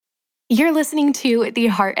You're listening to the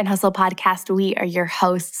Heart and Hustle podcast. We are your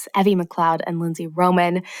hosts, Evie McLeod and Lindsay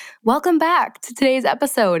Roman. Welcome back to today's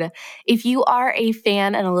episode. If you are a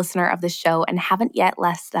fan and a listener of the show and haven't yet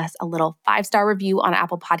left us a little 5-star review on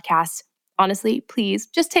Apple Podcasts, honestly, please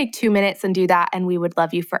just take 2 minutes and do that, and we would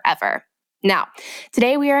love you forever. Now,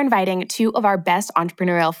 today we are inviting 2 of our best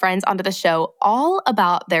entrepreneurial friends onto the show, all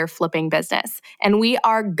about their flipping business. And we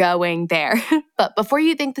are going there. But before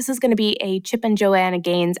you think this is going to be a Chip and Joanna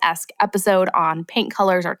Gaines-esque episode on paint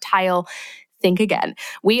colors or tile, think again.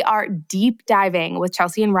 We are deep diving with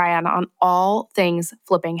Chelsie and Ryan on all things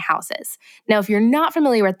flipping houses. Now, if you're not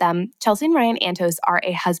familiar with them, Chelsie and Ryan Antos are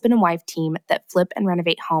a husband and wife team that flip and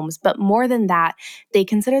renovate homes. But more than that, they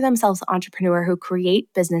consider themselves an entrepreneur who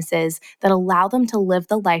create businesses that allow them to live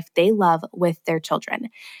the life they love with their children.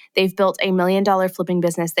 They've built a $1 million flipping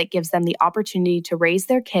business that gives them the opportunity to raise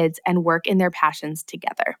their kids and work in their passions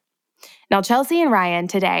together. Now, Chelsie and Ryan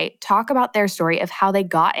today talk about their story of how they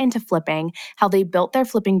got into flipping, how they built their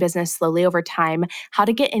flipping business slowly over time, how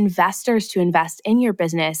to get investors to invest in your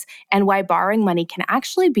business, and why borrowing money can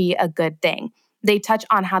actually be a good thing. They touch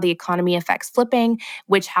on how the economy affects flipping,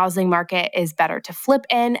 which housing market is better to flip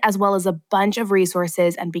in, as well as a bunch of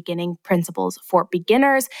resources and beginning principles for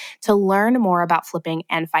beginners to learn more about flipping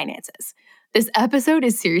and finances. This episode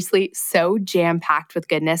is seriously so jam-packed with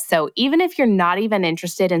goodness, so even if you're not even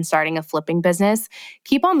interested in starting a flipping business,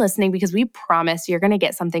 keep on listening because we promise you're going to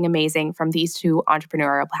get something amazing from these 2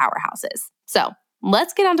 entrepreneurial powerhouses. So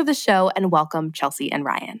let's get onto the show and welcome Chelsie and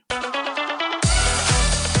Ryan.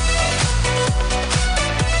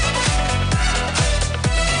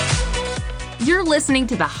 You're listening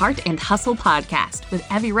to the Heart and Hustle podcast with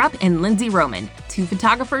Evie Rupp and Lindsay Roman, 2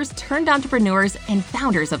 photographers turned entrepreneurs and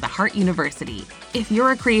founders of the Heart University. If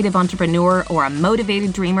you're a creative entrepreneur or a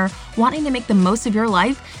motivated dreamer wanting to make the most of your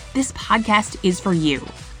life, this podcast is for you.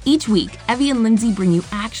 Each week, Evie and Lindsay bring you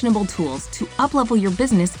actionable tools to uplevel your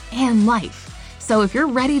business and life. So if you're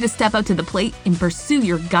ready to step up to the plate and pursue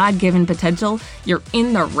your God-given potential, you're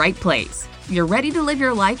in the right place. You're ready to live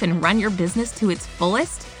your life and run your business to its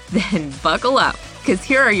fullest? Then buckle up, because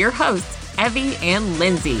here are your hosts, Evie and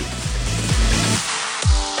Lindsay.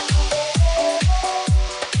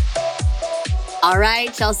 All right,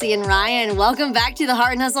 Chelsie and Ryan, welcome back to the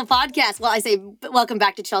Heart and Hustle podcast. Well, I say welcome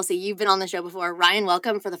back to Chelsie. You've been on the show before. Ryan,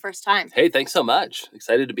 welcome for the first time. Hey, thanks so much.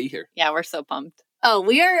 Excited to be here. Yeah, we're so pumped. Oh,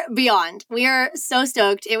 we are beyond. We are so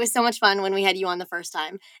stoked. It was so much fun when we had you on the first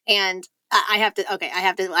time. And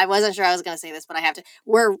I wasn't sure I was going to say this, but I have to.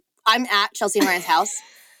 I'm at Chelsie and Ryan's house.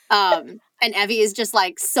 And Evie is just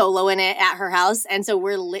like soloing it at her house. And so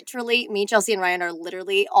we're literally, me, Chelsie, and Ryan are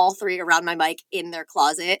literally all 3 around my mic in their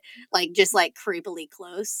closet, like just like creepily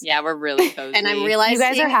close. Yeah, we're really cozy. And I'm realizing You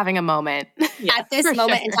guys are having a moment. at this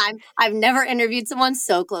moment in time, I've never interviewed someone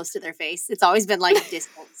so close to their face. It's always been like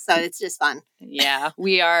distance. So it's just fun. Yeah,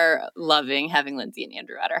 we are loving having Lindsay and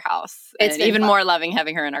Andrew at our house. It's and even more loving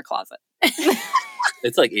having her in our closet.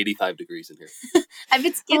 It's like 85 degrees in here.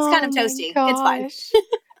 It's kind of toasty. It's fine.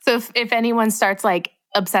 So if anyone starts like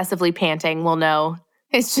obsessively panting, we'll know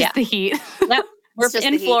it's just the heat. Yep. We're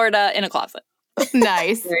in Florida in a closet.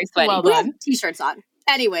 Nice. Very sweaty. Well We have done. T-shirts on.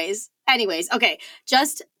 Anyways, okay.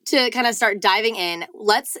 Just to kind of start diving in,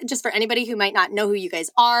 let's just for anybody who might not know who you guys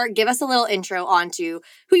are, give us a little intro onto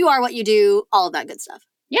who you are, what you do, all of that good stuff.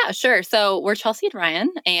 Yeah, sure. So we're Chelsie and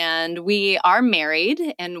Ryan, and we are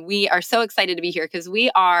married, and we are so excited to be here because we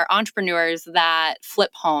are entrepreneurs that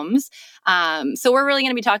flip homes. So we're really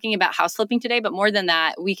going to be talking about house flipping today, but more than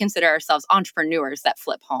that, we consider ourselves entrepreneurs that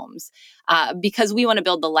flip homes because we want to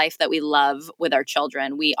build the life that we love with our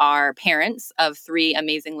children. We are parents of 3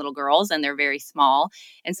 amazing little girls, and they're very small.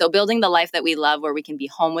 And so building the life that we love where we can be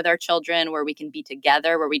home with our children, where we can be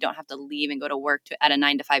together, where we don't have to leave and go to work at a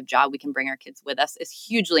 9-to-5 job, we can bring our kids with us is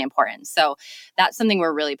hugely important. So that's something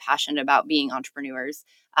we're really passionate about, being entrepreneurs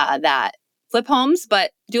that flip homes,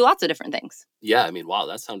 but do lots of different things. Yeah, I mean, wow,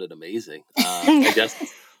 that sounded amazing. I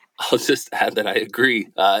guess I'll just add that I agree.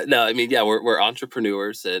 We're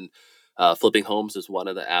entrepreneurs, and flipping homes is one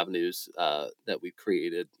of the avenues that we've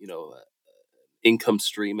created, income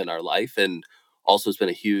stream in our life. And also it's been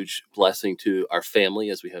a huge blessing to our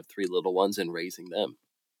family as we have 3 little ones and raising them.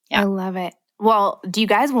 Yeah. I love it. Well, do you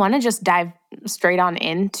guys want to just dive straight on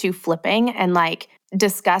into flipping and like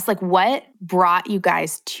discuss like what brought you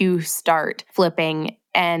guys to start flipping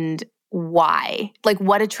and why? Like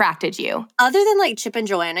what attracted you? Other than like Chip and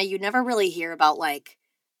Joanna, you never really hear about like,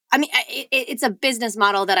 it's a business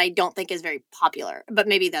model that I don't think is very popular, but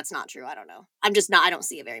maybe that's not true. I don't know. I don't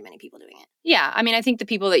see very many people doing it. Yeah. I mean, I think the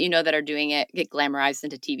people that that are doing it get glamorized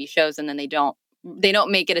into TV shows and then they don't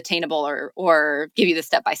make it attainable or give you the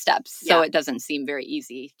step-by-steps. So Yeah. it doesn't seem very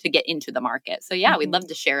easy to get into the market. So yeah, we'd love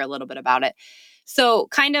to share a little bit about it. So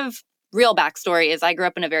kind of real backstory is I grew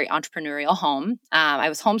up in a very entrepreneurial home. I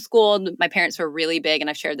was homeschooled. My parents were really big, and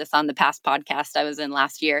I've shared this on the past podcast I was in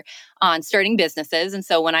last year on starting businesses. And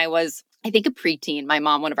so when I was, I think, a preteen, my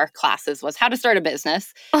mom, one of our classes was how to start a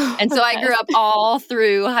business. And so I grew up all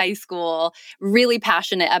through high school, really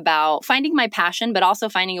passionate about finding my passion, but also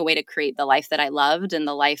finding a way to create the life that I loved and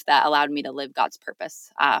the life that allowed me to live God's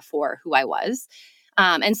purpose for who I was.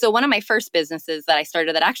 And so one of my first businesses that I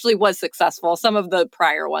started that actually was successful, some of the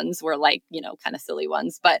prior ones were like, kind of silly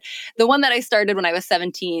ones, but the one that I started when I was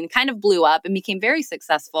 17 kind of blew up and became very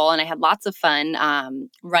successful. And I had lots of fun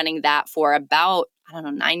running that for about,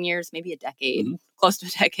 9 years, maybe a decade, close to a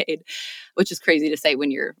decade, which is crazy to say when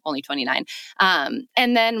you're only 29.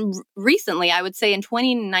 And then recently, I would say in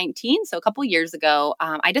 2019, so a couple years ago,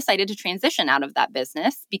 I decided to transition out of that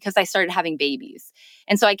business because I started having babies.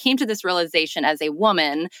 And so I came to this realization as a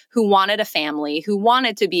woman who wanted a family, who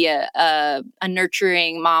wanted to be a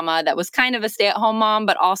nurturing mama that was kind of a stay-at-home mom,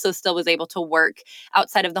 but also still was able to work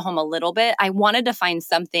outside of the home a little bit. I wanted to find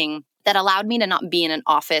something that allowed me to not be in an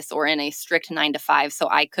office or in a strict 9 to 5 so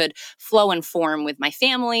I could flow and form with my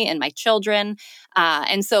family and my children.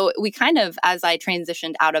 And so we kind of, as I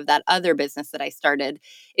transitioned out of that other business that I started,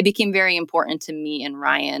 it became very important to me and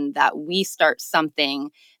Ryan that we start something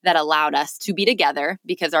that allowed us to be together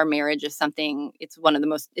because our marriage is something, it's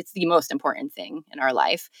the most important thing in our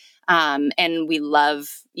life. And we love,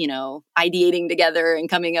 ideating together and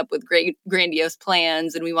coming up with great, grandiose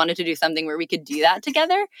plans. And we wanted to do something where we could do that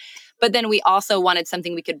together. But then we also wanted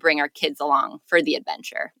something we could bring our kids along for the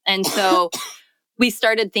adventure. And so we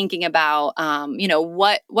started thinking about,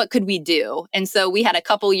 what could we do? And so we had a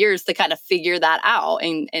couple years to kind of figure that out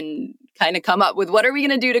and kind of come up with what are we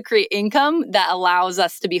going to do to create income that allows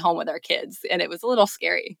us to be home with our kids. And it was a little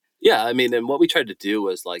scary. Yeah, and what we tried to do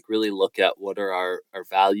was like really look at what are our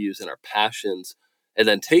values and our passions, and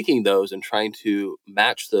then taking those and trying to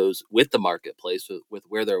match those with the marketplace, with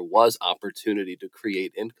where there was opportunity to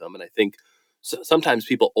create income. And I think sometimes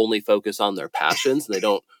people only focus on their passions and they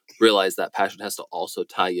don't realize that passion has to also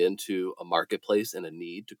tie into a marketplace and a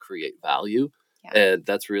need to create value. Yeah. And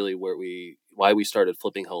that's really why we started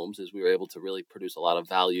flipping homes, is we were able to really produce a lot of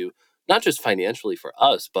value, not just financially for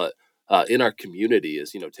us, but in our community,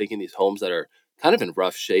 is, taking these homes that are kind of in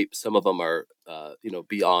rough shape. Some of them are,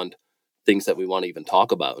 beyond things that we want to even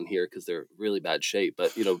talk about in here because they're really bad shape,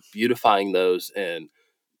 but, beautifying those and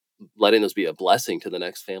letting those be a blessing to the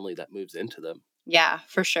next family that moves into them. Yeah,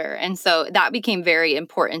 for sure. And so that became very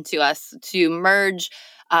important to us to merge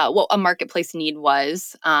what a marketplace need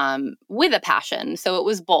was with a passion. So it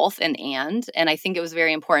was both and. And I think it was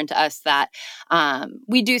very important to us that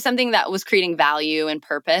we do something that was creating value and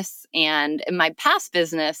purpose. And in my past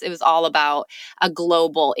business, it was all about a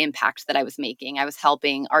global impact that I was making. I was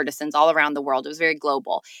helping artisans all around the world. It was very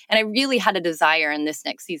global. And I really had a desire in this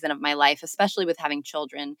next season of my life, especially with having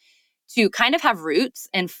children, to kind of have roots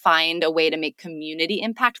and find a way to make community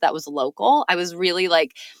impact that was local. I was really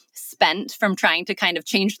spent from trying to kind of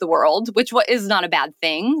change the world, which is not a bad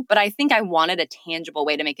thing. But I think I wanted a tangible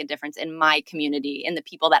way to make a difference in my community, in the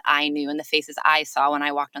people that I knew, and the faces I saw when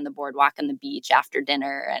I walked on the boardwalk and the beach after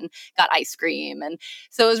dinner and got ice cream. And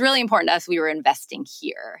so it was really important to us. We were investing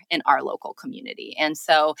here in our local community. And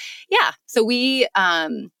so,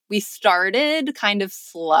 we started kind of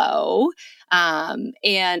slow.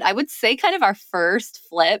 And I would say kind of our first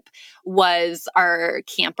flip was our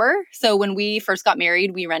camper. So when we first got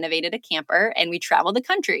married, we renovated a camper and we traveled the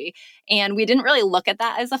country. And we didn't really look at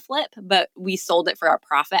that as a flip, but we sold it for our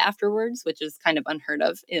profit afterwards, which is kind of unheard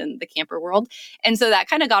of in the camper world. And so that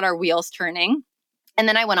kind of got our wheels turning. And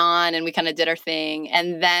then I went on and we kind of did our thing.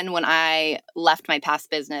 And then when I left my past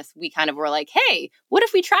business, we kind of were like, hey, what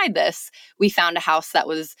if we tried this? We found a house that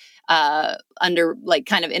was under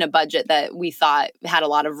kind of in a budget that we thought had a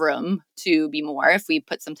lot of room to be more if we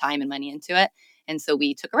put some time and money into it. And so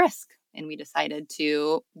we took a risk and we decided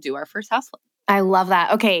to do our first house flip. I love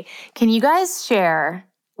that. Okay. Can you guys share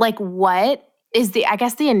what is the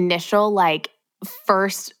initial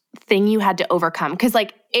first thing you had to overcome? Because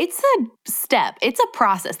it's a step, it's a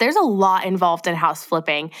process. There's a lot involved in house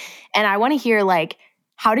flipping. And I want to hear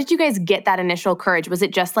how did you guys get that initial courage? Was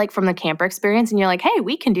it just from the camper experience and you're like, hey,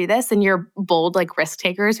 we can do this? And you're bold risk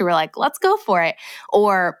takers who were like, let's go for it.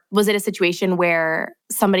 Or was it a situation where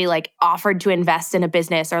somebody offered to invest in a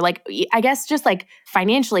business, or I guess just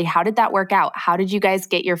financially, how did that work out? How did you guys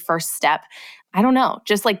get your first step? I don't know.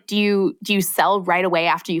 Just do you sell right away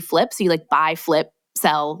after you flip? So you buy, flip,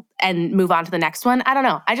 sell and move on to the next one? I don't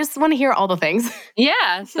know. I just want to hear all the things.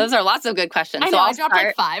 Yeah, those are lots of good questions. I know, I dropped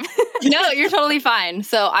like 5. No, you're totally fine.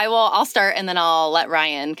 So I'll start and then I'll let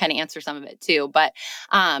Ryan kind of answer some of it too. But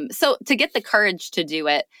so to get the courage to do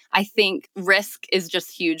it, I think risk is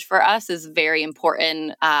just huge for us, is a very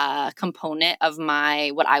important component of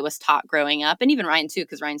what I was taught growing up. And even Ryan too,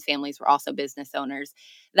 because Ryan's families were also business owners,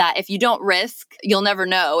 that if you don't risk, you'll never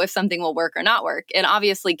know if something will work or not work. And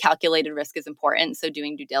obviously calculated risk is important. So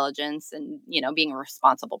doing due diligence and, being a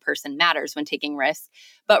responsible person matters when taking risks.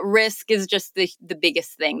 But risk is just the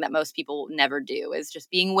biggest thing that most people never do, is just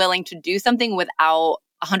being willing to do something without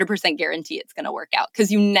 100% guarantee it's going to work out,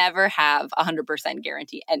 because you never have 100%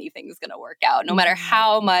 guarantee anything's going to work out, no matter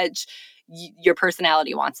how much your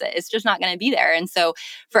personality wants it. It's just not going to be there. And so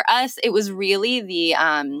for us, it was really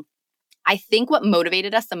I think what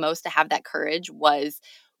motivated us the most to have that courage was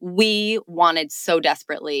we wanted so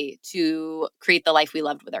desperately to create the life we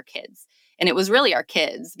loved with our kids. And it was really our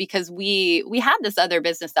kids, because we had this other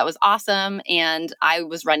business that was awesome, and I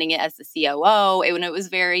was running it as the COO. It was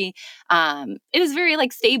very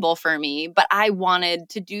like stable for me, but I wanted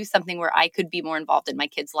to do something where I could be more involved in my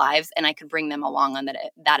kids' lives and I could bring them along on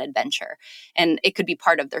that adventure. And it could be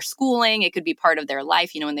part of their schooling. It could be part of their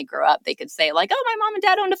life. When they grow up, they could say like, oh, my mom and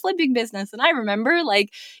dad owned a flipping business. And I remember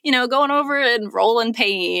going over and rolling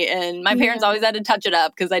paint, and my parents always had to touch it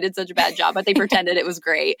up because I did such a bad job, but they pretended it was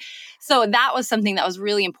great. So that was something that was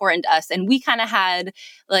really important to us. And we kind of had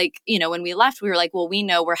when we left, we were like, well, we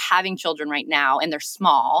know we're having children right now and they're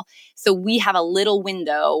small. So we have a little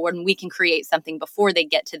window when we can create something before they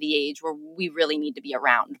get to the age where we really need to be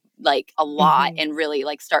around a lot and really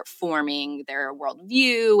start forming their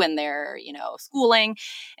worldview and their, schooling.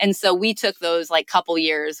 And so we took those couple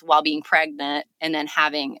years while being pregnant and then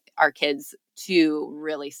having our kids to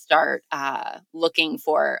really start looking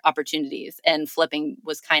for opportunities. And flipping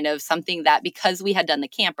was kind of something that, because we had done the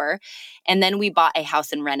camper and then we bought a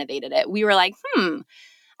house and renovated it, we were like,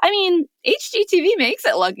 HGTV makes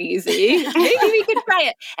it look easy. Maybe we could try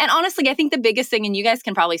it. And honestly, I think the biggest thing, and you guys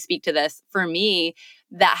can probably speak to this, for me,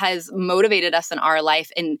 that has motivated us in our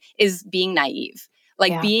life is being naive.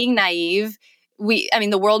 Being naive.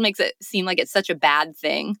 The world makes it seem like it's such a bad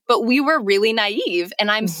thing, but we were really naive. And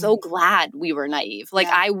I'm so glad we were naive.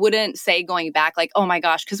 I wouldn't say going back, oh my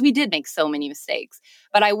gosh, because we did make so many mistakes,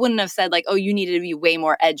 but I wouldn't have said oh, you needed to be way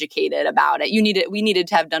more educated about it. We needed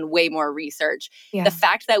to have done way more research. Yeah. The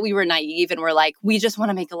fact that we were naive and we're we just want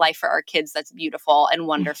to make a life for our kids that's beautiful and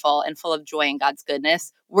wonderful and full of joy and God's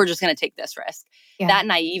goodness. We're just going to take this risk. Yeah. That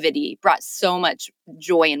naivety brought so much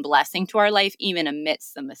joy and blessing to our life, even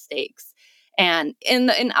amidst the mistakes. And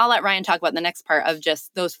I'll let Ryan talk about the next part of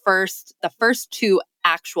just the first 2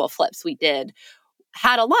 actual flips we did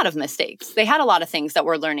had a lot of mistakes. They had a lot of things that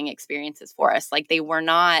were learning experiences for us. They were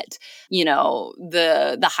not,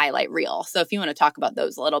 the highlight reel. So if you want to talk about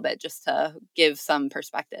those a little bit, just to give some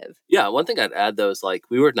perspective. Yeah, one thing I'd add though is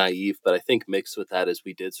we were naive, but I think mixed with that is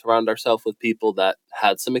we did surround ourselves with people that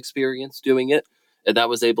had some experience doing it. And that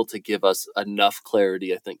was able to give us enough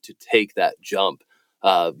clarity, I think, to take that jump.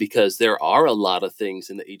 Because there are a lot of things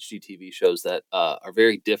in the HGTV shows that are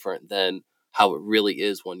very different than how it really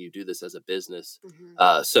is when you do this as a business.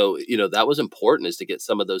 So, that was important, is to get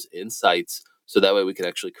some of those insights so that way we could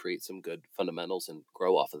actually create some good fundamentals and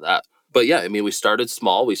grow off of that. But yeah, we started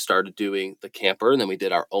small. We started doing the camper, and then we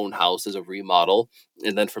did our own house as a remodel.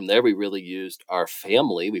 And then from there, we really used our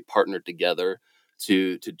family. We partnered together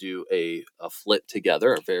to do a flip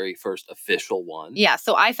together, our very first official one. Yeah,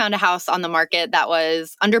 so I found a house on the market that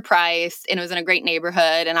was underpriced and it was in a great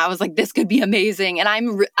neighborhood, and I was like, this could be amazing. And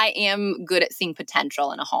I am good at seeing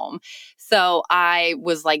potential in a home. So I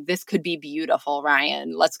was like, this could be beautiful,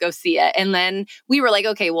 Ryan. Let's go see it. And then we were like,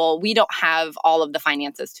 okay, well, we don't have all of the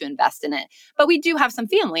finances to invest in it, but we do have some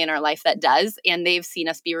family in our life that does, and they've seen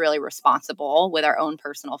us be really responsible with our own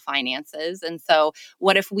personal finances. And so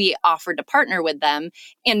what if we offered to partner with them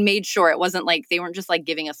and made sure it wasn't they weren't just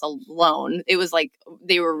giving us a loan. It was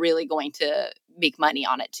they were really going to make money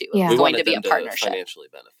on it too. Yeah. It was going to be a partnership. Financially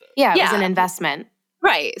benefit. Yeah, it was an investment.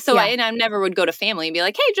 Right. So I never would go to family and be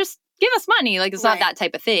like, hey, just give us money. It's not that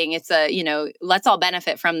type of thing. It's let's all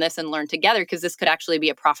benefit from this and learn together, because this could actually be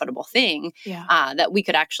a profitable thing that we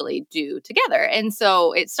could actually do together. And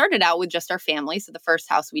so it started out with just our family. So the first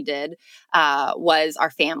house we did was our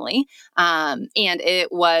family. And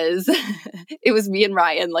it was me and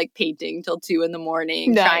Ryan painting till 2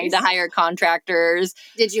 a.m, trying to hire contractors.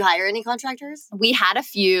 Did you hire any contractors? We had a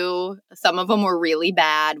few. Some of them were really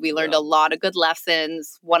bad. We learned a lot of good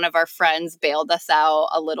lessons. One of our friends bailed us out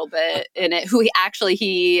a little bit. it in it,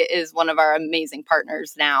 he is one of our amazing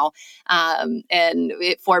partners now. And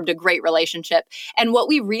it formed a great relationship. And what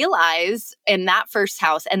we realized in that first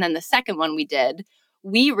house, and then the second one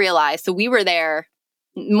we realized, so we were there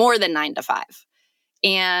more than 9 to 5.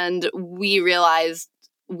 And we realized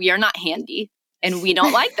we are not handy and we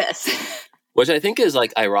don't like this. Which I think is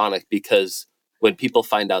like ironic, because when people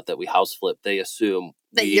find out that we house flip, they assume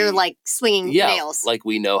that you're like swinging nails. Like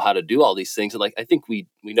we know how to do all these things. And like, I think we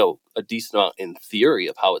know a decent amount in theory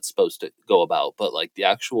of how it's supposed to go about, but like the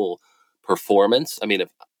actual performance, I mean,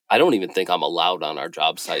 I don't even think I'm allowed on our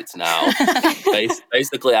job sites now.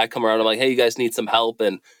 Basically, I come around, I'm like, hey, you guys need some help.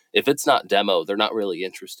 And if it's not demo, they're not really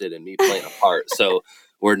interested in me playing a part. So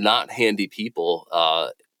we're not handy people.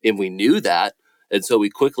 And we knew that. And so we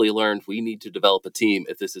quickly learned we need to develop a team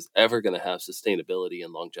if this is ever going to have sustainability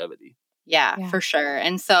and longevity. Yeah, for sure.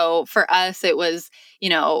 And so for us, it was,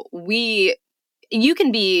 you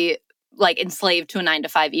can be like enslaved to a 9 to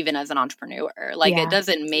 5, even as an entrepreneur. Like it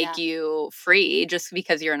doesn't make you free just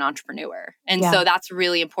because you're an entrepreneur. And so that's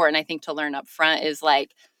really important, I think, to learn up front is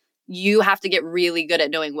like, you have to get really good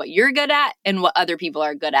at knowing what you're good at and what other people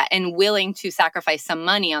are good at, and willing to sacrifice some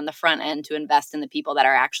money on the front end to invest in the people that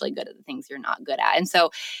are actually good at the things you're not good at. And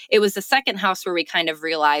so it was the second house where we kind of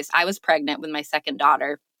realized I was pregnant with my second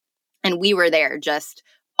daughter, and we were there just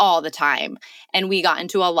all the time. And we got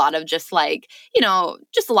into a lot of just like,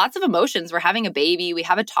 just lots of emotions. We're having a baby. We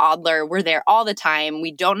have a toddler. We're there all the time.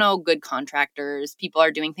 We don't know good contractors. People are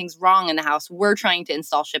doing things wrong in the house. We're trying to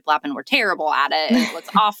install shiplap and we're terrible at it. And it's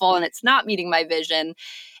awful and it's not meeting my vision.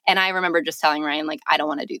 And I remember just telling Ryan, like, I don't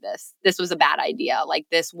want to do this. This was a bad idea. Like,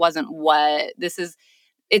 this wasn't what this is.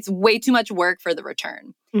 It's way too much work for the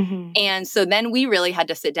return. Mm-hmm. And so then we really had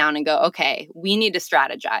to sit down and go, okay, we need to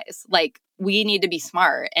strategize. Like, we need to be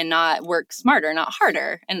smart and not work smarter, not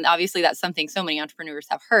harder. And obviously that's something so many entrepreneurs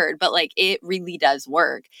have heard, but like it really does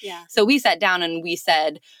work. Yeah. So we sat down and we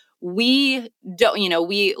said, we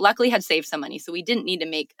luckily had saved some money. So we didn't need to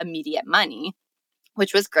make immediate money,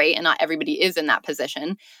 which was great. And not everybody is in that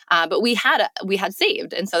position. But we had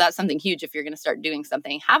saved. And so that's something huge. If you're going to start doing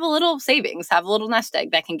something, have a little savings, have a little nest egg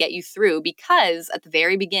that can get you through, because at the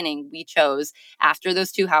very beginning, we chose after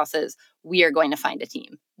those 2 houses, we are going to find a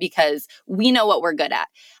team because we know what we're good at.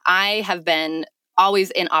 I have been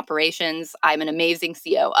always in operations. I'm an amazing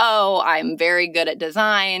COO. I'm very good at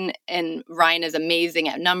design. And Ryan is amazing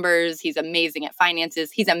at numbers. He's amazing at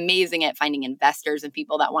finances. He's amazing at finding investors and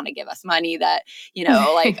people that want to give us money that,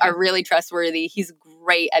 like are really trustworthy. He's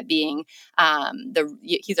great at being,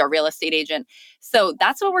 he's our real estate agent. So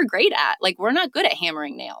that's what we're great at. Like, we're not good at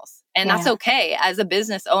hammering nails. And that's okay. As a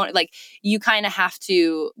business owner, like, you kind of have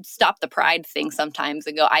to stop the pride thing sometimes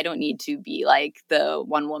and go, I don't need to be like the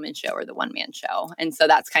one woman show or the one man show. And so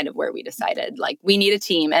that's kind of where we decided, like, we need a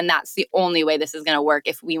team. And that's the only way this is going to work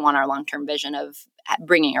if we want our long-term vision of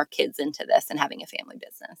bringing our kids into this and having a family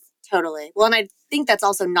business. Totally. Well, and I think that's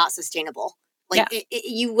also not sustainable. Like,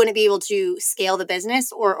 you wouldn't be able to scale the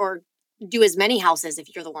business or do as many houses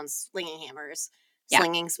if you're the one slinging hammers,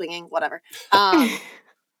 swinging, whatever.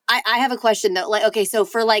 I have a question though. Like, okay, so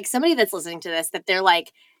for like somebody that's listening to this, that they're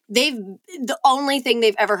like, the only thing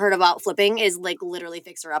they've ever heard about flipping is like literally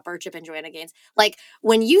Fixer Upper, Chip and Joanna Gaines. Like,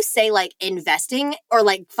 when you say like investing or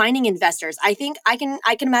like finding investors, I think I can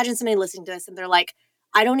imagine somebody listening to this and they're like,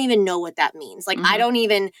 I don't even know what that means. Like,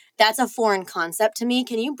 that's a foreign concept to me.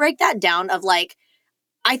 Can you break that down of like,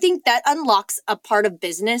 I think that unlocks a part of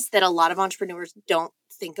business that a lot of entrepreneurs don't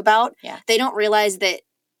think about. Yeah. They don't realize that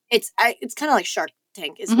it's kind of like Shark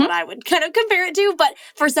Tank is what I would kind of compare it to. But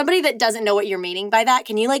for somebody that doesn't know what you're meaning by that,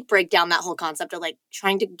 can you like break down that whole concept of like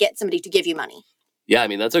trying to get somebody to give you money? Yeah, I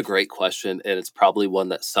mean, that's a great question. And it's probably one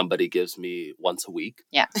that somebody gives me once a week.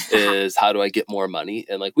 Yeah. Is how do I get more money?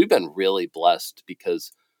 And like, we've been really blessed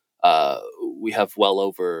because we have well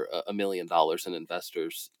over $1 million in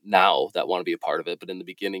investors now that want to be a part of it. But in the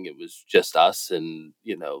beginning, it was just us and,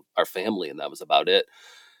 our family, and that was about it.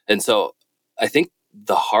 And so I think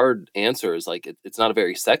the hard answer is like, it's not a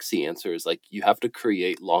very sexy answer, is like, you have to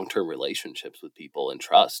create long-term relationships with people and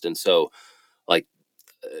trust. And so like,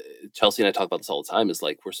 Chelsie and I talk about this all the time, is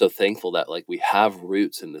like, we're so thankful that like we have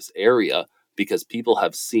roots in this area because people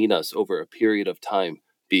have seen us over a period of time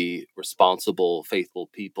be responsible, faithful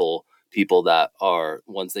people that are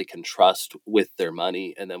ones they can trust with their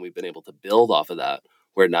money. And then we've been able to build off of that,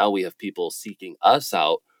 where now we have people seeking us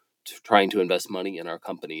out, trying to invest money in our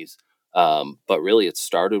companies. But really it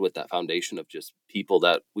started with that foundation of just people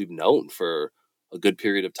that we've known for a good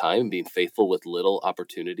period of time, being faithful with little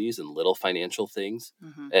opportunities and little financial things,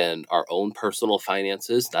 and our own personal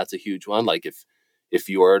finances. That's a huge one. Like, if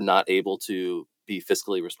you are not able to be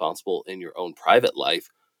fiscally responsible in your own private life,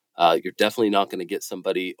 you're definitely not going to get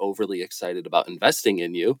somebody overly excited about investing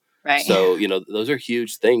in you. Right. So, those are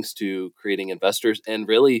huge things to creating investors. And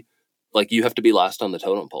really, like, you have to be last on the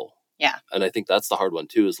totem pole. Yeah. And I think that's the hard one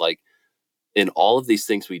too, is like, in all of these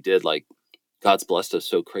things we did, like, God's blessed us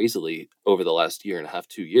so crazily over the last year and a half,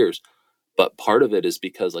 2 years. But part of it is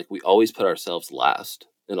because, like, we always put ourselves last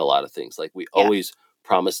in a lot of things. Like, we always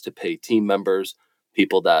promised to pay team members,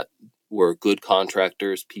 people that were good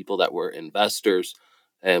contractors, people that were investors,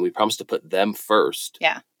 and we promised to put them first.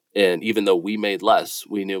 Yeah. And even though we made less,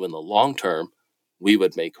 we knew in the long term we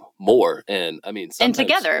would make more. And I mean, and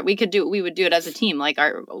together we would do it as a team. Like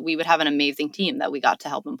we would have an amazing team that we got to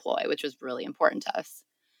help employ, which was really important to us.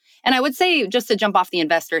 And I would say, just to jump off the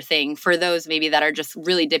investor thing, for those maybe that are just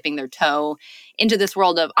really dipping their toe into this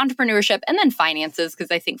world of entrepreneurship and then finances,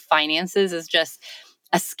 because I think finances is just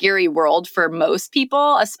a scary world for most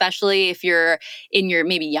people, especially if you're in your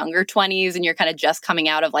maybe younger 20s and you're kind of just coming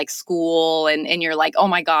out of like school and you're like, oh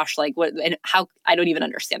my gosh, like what and how I don't even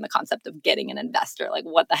understand the concept of getting an investor. Like,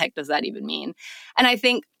 what the heck does that even mean? And I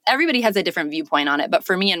think everybody has a different viewpoint on it. But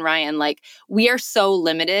for me and Ryan, like, we are so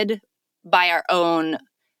limited by our own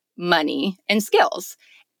money and skills.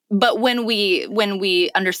 But when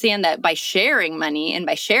we understand that by sharing money and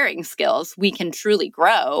by sharing skills, we can truly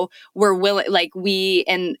grow, we're willing, like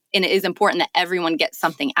and it is important that everyone gets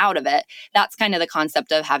something out of it. That's kind of the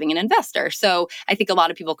concept of having an investor. So I think a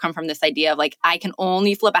lot of people come from this idea of like, I can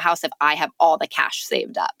only flip a house if I have all the cash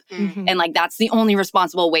saved up. Mm-hmm. And like, that's the only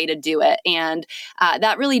responsible way to do it. And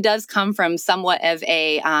that really does come from somewhat of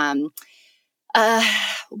a,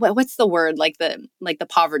 what's the word? Like the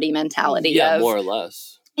poverty mentality. Yeah, more or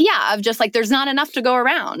less. Yeah, of just like there's not enough to go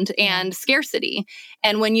around and scarcity.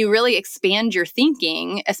 And when you really expand your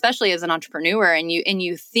thinking, especially as an entrepreneur, and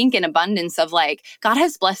you think in abundance of like, God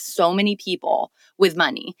has blessed so many people with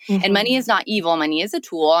money. Mm-hmm. And money is not evil. Money is a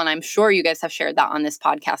tool. And I'm sure you guys have shared that on this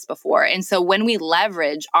podcast before. And so when we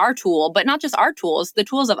leverage our tool, but not just our tools, the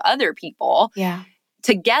tools of other people,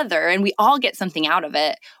 together, and we all get something out of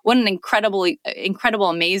it, what an incredible,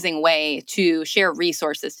 amazing way to share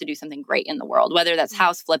resources to do something great in the world, whether that's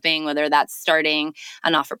house flipping, whether that's starting a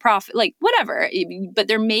not-for-profit, like whatever. But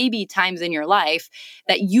there may be times in your life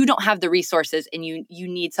that you don't have the resources and you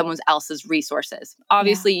need someone else's resources.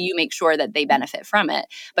 Obviously, you make sure that they benefit from it,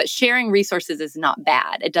 but sharing resources is not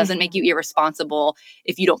bad. It doesn't make you irresponsible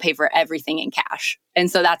if you don't pay for everything in cash. And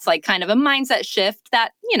so that's like kind of a mindset shift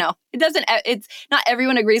that, it's not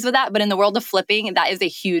everyone agrees with that, but in the world of flipping, that is a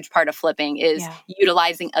huge part of flipping is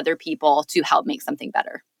utilizing other people to help make something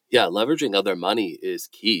better. Yeah, leveraging other money is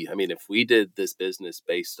key. I mean, if we did this business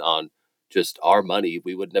based on just our money,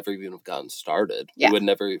 we would never even have gotten started. Yeah. We would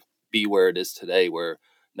never be where it is today, where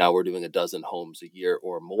now we're doing 12 homes a year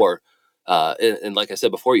or more. And like I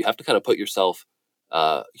said before, you have to kind of put yourself,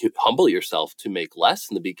 humble yourself to make less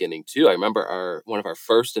in the beginning too. I remember one of our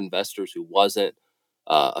first investors who wasn't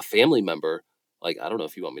a family member. Like, I don't know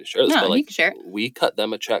if you want me to share this, but like, we cut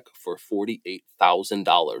them a check for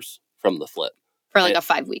 $48,000 from the flip. For like a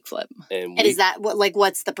 5-week flip. And is that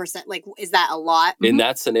what's the percent? Like, is that a lot? In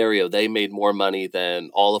that scenario, they made more money than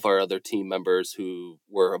all of our other team members who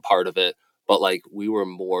were a part of it. But like, we were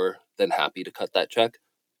more than happy to cut that check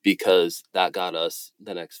because that got us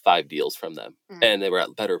the next 5 deals from them. And they were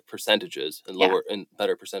at better percentages and lower and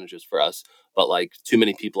better percentages for us. But like, too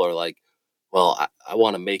many people are like, well, I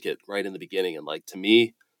want to make it right in the beginning. And like, to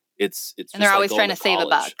me, it's and they're always trying to save a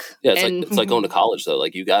buck. Yeah, it's like going to college though.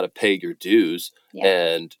 Like, you got to pay your dues.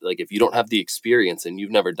 And like, if you don't have the experience and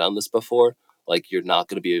you've never done this before, like, you're not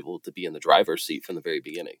going to be able to be in the driver's seat from the very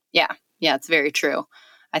beginning. Yeah, it's very true.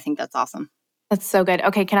 I think that's awesome. That's so good.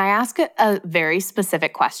 Okay, can I ask a very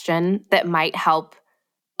specific question that might help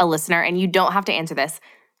a listener? And you don't have to answer this,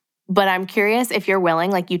 but I'm curious if you're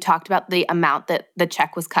willing, like you talked about the amount that the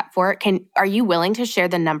check was cut for. Are you willing to share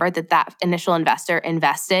the number that initial investor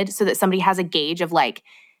invested so that somebody has a gauge of like,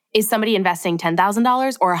 is somebody investing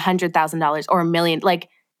 $10,000 or $100,000 or $1 million? Like,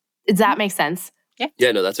 does that make sense?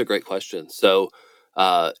 Yeah, no, that's a great question. So,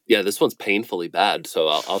 this one's painfully bad, so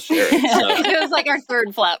I'll share it. So, it was like our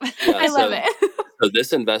third flip. I love it. So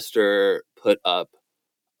this investor put up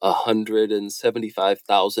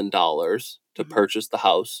 $175,000 to purchase the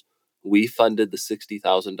house. We funded the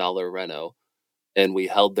 $60,000 reno, and we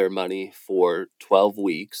held their money for 12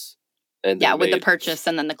 weeks. And with the purchase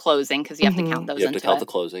and then the closing, because you have to count those. You have to count the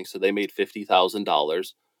closing. So they made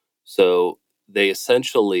 $50,000. So they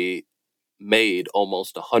essentially made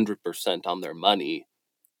almost 100% on their money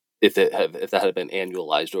if that had been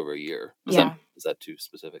annualized over a year. Is that too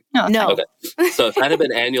specific? No. Okay. So if that had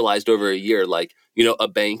been annualized over a year, like, a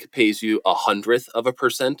bank pays you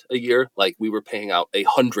 100% a year, like we were paying out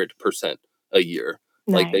 100% a year,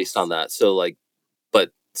 like based on that. So like,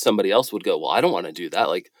 but somebody else would go, well, I don't want to do that.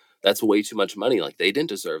 Like, that's way too much money. Like, they didn't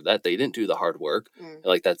deserve that. They didn't do the hard work.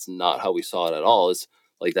 Like, that's not how we saw it at all. Is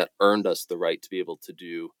like that earned us the right to be able to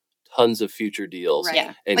do tons of future deals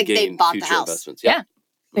and like gain future investments. Yeah.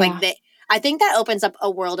 Like I think that opens up a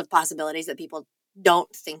world of possibilities that people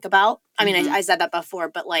don't think about. I mean, I said that before,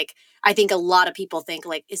 but like, I think a lot of people think,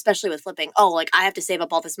 like, especially with flipping, oh, like I have to save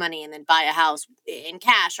up all this money and then buy a house in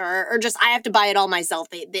cash, or just I have to buy it all myself.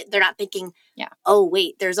 They're not thinking, oh,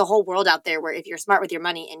 wait, there's a whole world out there where if you're smart with your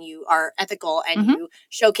money and you are ethical and you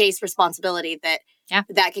showcase responsibility,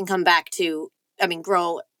 that can come back to, I mean,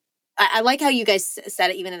 grow. I like how you guys said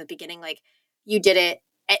it even in the beginning, like you did it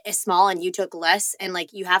small and you took less, and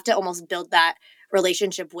like you have to almost build that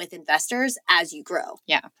relationship with investors as you grow.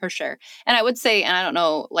 Yeah, for sure. And I would say, and I don't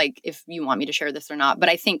know like if you want me to share this or not, but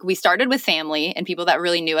I think we started with family and people that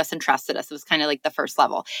really knew us and trusted us. It was kind of like the first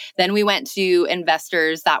level. Then we went to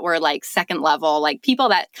investors that were like second level, like people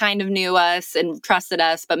that kind of knew us and trusted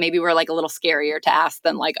us, but maybe were like a little scarier to ask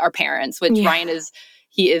than like our parents, which Ryan is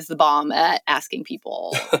the bomb at asking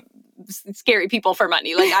people scary people for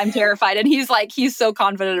money. Like, I'm terrified, and he's so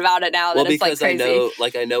confident about it now that it's like crazy.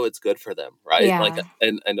 I know it's good for them, right? Like,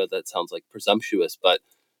 and I know that sounds like presumptuous, but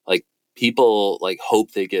like people like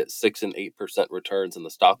hope they get 6 and 8% returns in the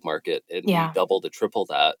stock market, and we double to triple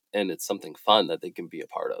that, and it's something fun that they can be a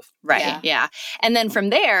part of. Right. Yeah. And then from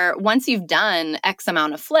there, once you've done X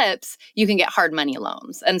amount of flips, you can get hard money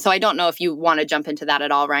loans. And so I don't know if you want to jump into that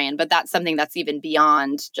at all, Ryan, but that's something that's even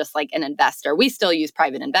beyond just like an investor. We still use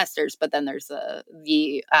private investors, but then there's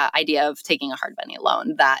the idea of taking a hard money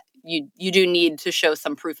loan that you do need to show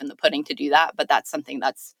some proof in the pudding to do that. But that's something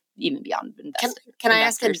that's even beyond investing. Can I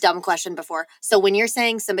ask a dumb question before? So when you're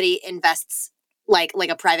saying somebody invests like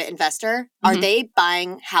a private investor, are they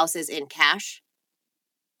buying houses in cash?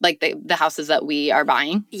 Like the houses that we are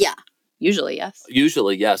buying? Yeah. Usually, yes.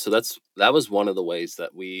 Usually, yeah. So that was one of the ways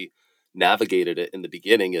that we navigated it in the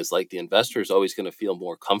beginning, is like the investor is always going to feel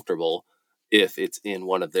more comfortable if it's in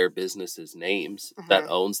one of their business's names that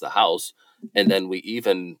owns the house. And then we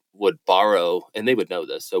even would borrow, and they would know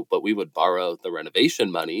this, but we would borrow the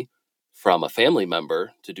renovation money from a family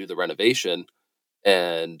member to do the renovation,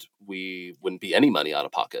 and we wouldn't be any money out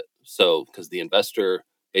of pocket. So, because the investor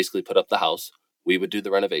basically put up the house, we would do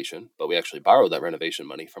the renovation, but we actually borrowed that renovation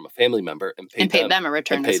money from a family member and paid them a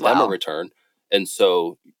return And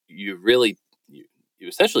so you really, you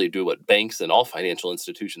essentially do what banks and all financial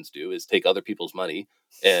institutions do, is take other people's money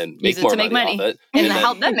and make more money off it. And then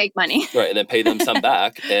help them make money. Right. And then pay them some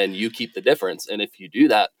back, and you keep the difference. And if you do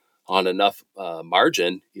that on enough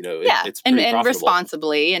margin, it's pretty and profitable.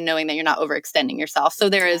 Responsibly, and knowing that you're not overextending yourself. So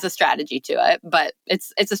there is a strategy to it, but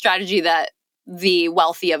it's a strategy that the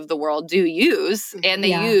wealthy of the world do use, and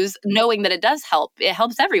they use knowing that it does help. It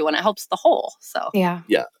helps everyone. It helps the whole. So yeah.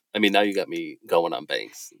 I mean, now you got me going on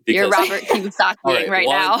banks. You're Robert Kiyosaki right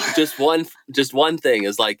now. Just one thing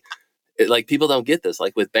is like people don't get this.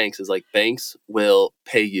 Like with banks, is like banks will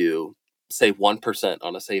pay you, say 1%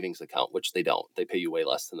 on a savings account, which they don't. They pay you way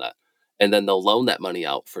less than that. And then they'll loan that money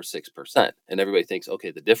out for 6%. And everybody thinks,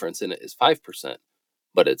 okay, the difference in it is 5%.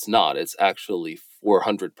 But it's not. It's actually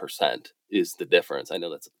 400% is the difference. I know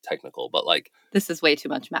that's technical, but like, this is way too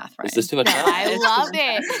much math, right? Is this too much math? I love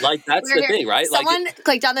it. Like, that's the thing, right? Someone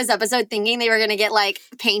clicked on this episode thinking they were going to get like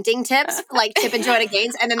painting tips, like tip and join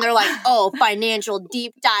gains, and then they're like, "Oh, financial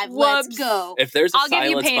deep dive, let's go." If there's I'll give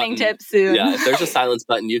you painting tips soon. Yeah, if there's a silence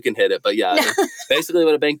button, you can hit it. But yeah, basically,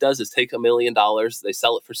 what a bank does is take $1 million, they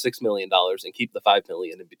sell it for $6 million, and keep the $5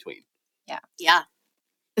 million in between. Yeah.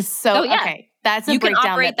 So okay, that's a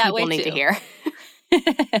breakdown that people need to hear.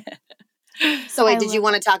 So wait, did you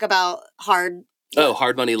want to talk about hard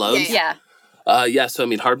money loans? Yeah. So I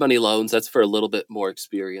mean, hard money loans, that's for a little bit more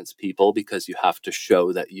experienced people, because you have to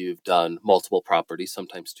show that you've done multiple properties,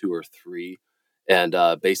 sometimes 2 or 3. And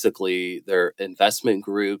basically, they're investment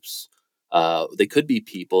groups. They could be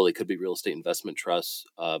people, they could be real estate investment trusts,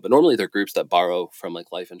 but normally they're groups that borrow from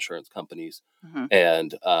like life insurance companies,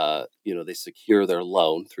 and they secure their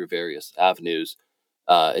loan through various avenues,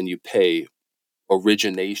 and you pay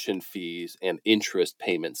origination fees and interest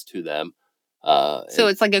payments to them So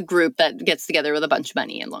it's like a group that gets together with a bunch of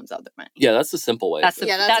money and loans out their money. Yeah, that's the simple way.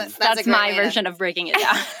 That's my version of breaking it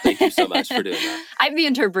down. Thank you so much for doing that. I'm the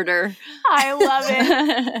interpreter. I love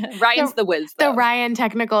it. Ryan's the whiz, though. The Ryan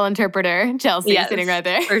technical interpreter, Chelsie, sitting right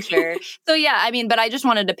there. For sure. So yeah, I mean, but I just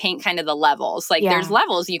wanted to paint kind of the levels. Like there's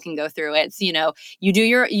levels you can go through. It's, you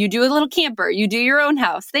do a little camper, you do your own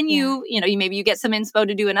house. Then maybe you get some inspo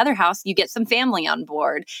to do another house, you get some family on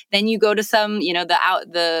board. Then you go to some,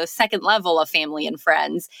 the second level of family and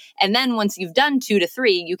friends. And then once you've done 2 to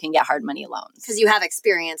 3, you can get hard money loans. Because you have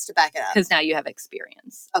experience to back it up. Because now you have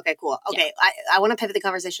experience. Okay, cool. Okay, yeah. I want to pivot the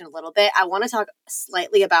conversation a little bit. I want to talk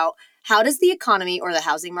slightly about how does the economy or the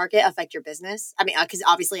housing market affect your business? I mean, because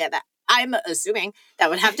obviously I'm assuming that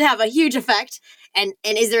would have to have a huge effect. And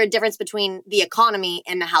is there a difference between the economy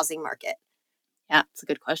and the housing market? Yeah, it's a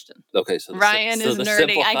good question. Okay, so Ryan is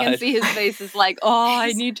nerding. I can see his face is like,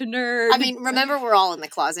 I need to nerd. I mean, remember, we're all in the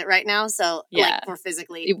closet right now, so we're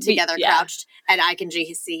physically together crouched, and I can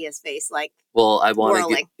see his face like. Well, I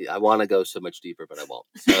want to go so much deeper, but I won't.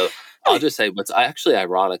 So I'll just say what's actually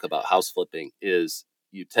ironic about house flipping is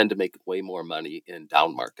you tend to make way more money in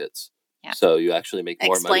down markets. Yeah. So you actually make more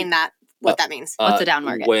money. Explain that, what that means. What's a down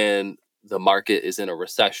market? When the market is in a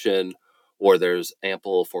recession or there's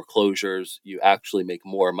ample foreclosures, you actually make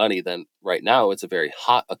more money than right now. It's a very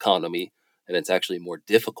hot economy, and it's actually more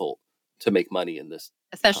difficult to make money in this.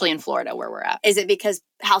 Especially in Florida, where we're at. Is it because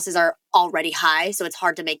houses are already high, so it's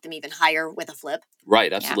hard to make them even higher with a flip?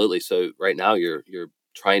 Right, absolutely. Yeah. So right now you're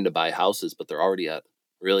trying to buy houses, but they're already at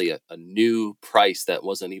really a new price that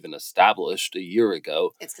wasn't even established a year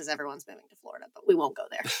ago. It's because everyone's moving to Florida, but we won't go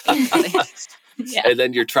there. Yeah. And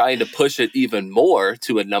then you're trying to push it even more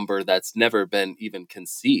to a number that's never been even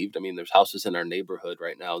conceived. I mean, there's houses in our neighborhood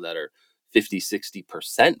right now that are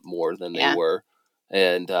 50-60% more than they were.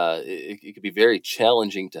 And it could be very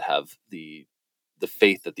challenging to have the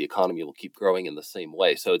faith that the economy will keep growing in the same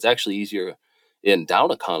way. So it's actually easier in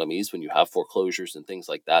down economies when you have foreclosures and things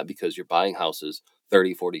like that, because you're buying houses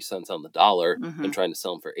 30-40 cents on the dollar and trying to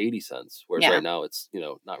sell them for 80 cents. Whereas right now it's,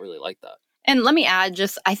 not really like that. And let me add,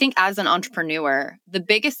 I think as an entrepreneur, the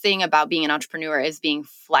biggest thing about being an entrepreneur is being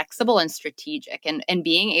flexible and strategic and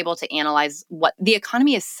being able to analyze what the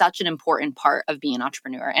economy is. Such an important part of being an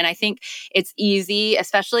entrepreneur. And I think it's easy,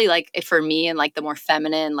 especially like for me and like the more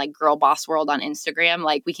feminine, like girl boss world on Instagram,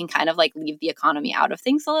 like we can kind of like leave the economy out of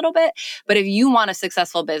things a little bit. But if you want a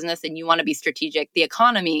successful business and you want to be strategic, the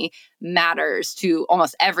economy matters to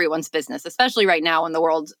almost everyone's business, especially right now when the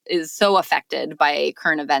world is so affected by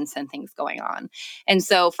current events and things going on. And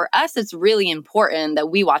so for us, it's really important that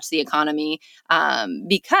we watch the economy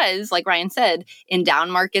because, like Ryan said, in down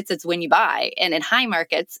markets, it's when you buy. And in high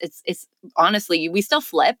markets, it's honestly, we still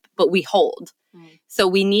flip, but we hold. So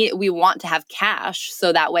we want to have cash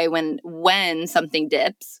so that way when something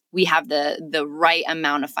dips, we have the right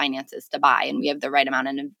amount of finances to buy and we have the right amount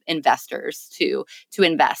of investors to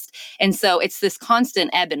invest. And so it's this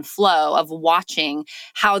constant ebb and flow of watching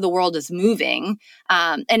how the world is moving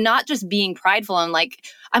and not just being prideful and like,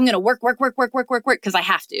 I'm going to work because I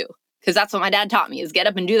have to. Because that's what my dad taught me is get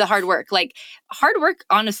up and do the hard work. Like hard work,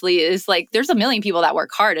 honestly, is like there's a million people that work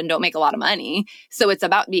hard and don't make a lot of money. So it's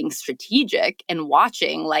about being strategic and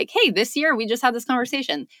watching like, hey, this year we just had this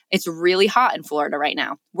conversation. It's really hot in Florida right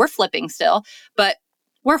now. We're flipping still, but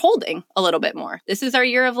we're holding a little bit more. This is our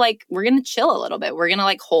year of like, we're going to chill a little bit. We're going to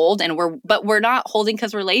like hold but we're not holding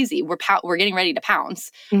because we're lazy. We're getting ready to pounce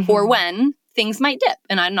for when things might dip.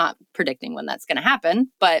 And I'm not predicting when that's going to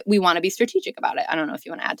happen, but we want to be strategic about it. I don't know if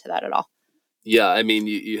you want to add to that at all. Yeah, I mean,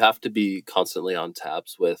 you have to be constantly on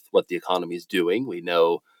taps with what the economy is doing. We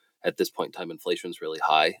know at this point in time, inflation is really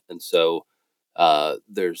high. And so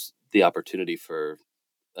there's the opportunity for,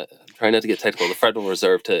 I'm trying not to get technical, the Federal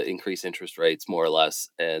Reserve to increase interest rates more or less,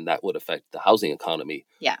 and that would affect the housing economy.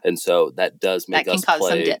 Yeah. And so that does make us cause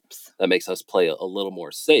some dips. That makes us play a little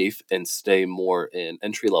more safe and stay more in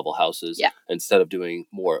entry-level houses instead of doing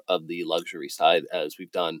more of the luxury side as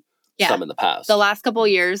we've done some in the past. The last couple of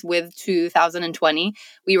years with 2020,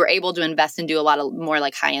 we were able to invest and do a lot of more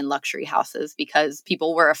like high-end luxury houses because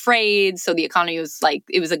people were afraid. So the economy was like,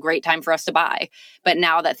 it was a great time for us to buy. But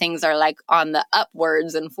now that things are like on the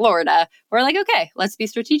upwards in Florida, we're like, okay, let's be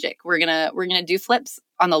strategic. We're gonna do flips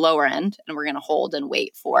on the lower end and we're gonna hold and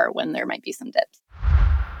wait for when there might be some dips.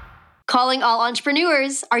 Calling all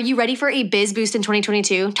entrepreneurs. Are you ready for a biz boost in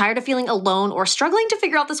 2022? Tired of feeling alone or struggling to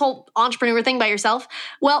figure out this whole entrepreneur thing by yourself?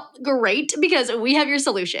 Well, great, because we have your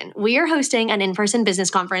solution. We are hosting an in-person business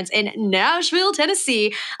conference in Nashville,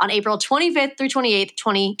 Tennessee on April 25th through 28th,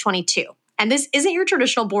 2022. And this isn't your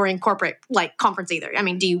traditional boring corporate like conference either. I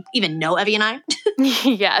mean, do you even know Evie and I?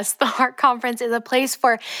 Yes, the Heart Conference is a place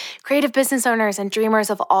for creative business owners and dreamers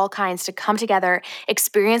of all kinds to come together,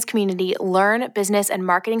 experience community, learn business and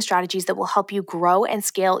marketing strategies that will help you grow and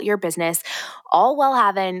scale your business, all while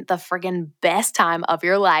having the friggin' best time of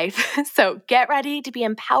your life. So get ready to be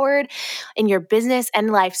empowered in your business and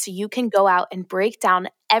life so you can go out and break down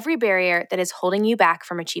every barrier that is holding you back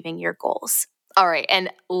from achieving your goals. All right, and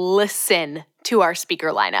listen to our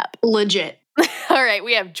speaker lineup. Legit. All right,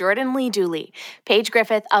 we have Jordan Lee Dooley, Paige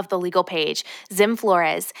Griffith of The Legal Page, Zim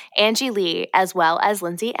Flores, Angie Lee, as well as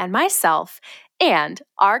Lindsay and myself, and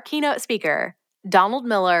our keynote speaker, Donald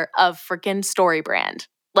Miller of frickin' StoryBrand.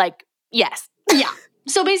 Like, yes. Yeah.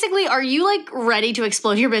 So basically, are you like ready to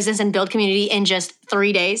explode your business and build community in just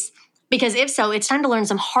 3 days? Because if so, it's time to learn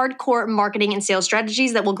some hardcore marketing and sales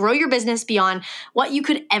strategies that will grow your business beyond what you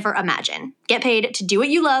could ever imagine. Get paid to do what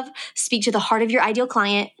you love, speak to the heart of your ideal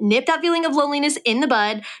client, nip that feeling of loneliness in the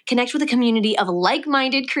bud, connect with a community of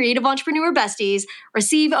like-minded creative entrepreneur besties,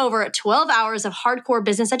 receive over 12 hours of hardcore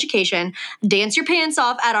business education, dance your pants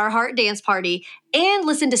off at our Heart Dance Party, and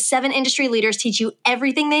listen to 7 industry leaders teach you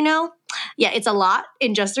everything they know. Yeah, it's a lot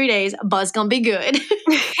in just 3 days, but it's gonna be good.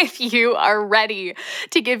 If you are ready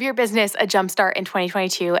to give your business a jumpstart in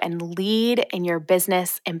 2022 and lead in your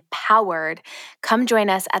business empowered, come join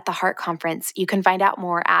us at the Heart Conference. You can find out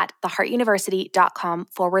more at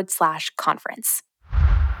theheartuniversity.com/conference.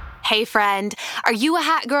 Hey friend, are you a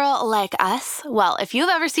hat girl like us? Well, if you've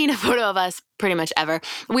ever seen a photo of us, pretty much ever,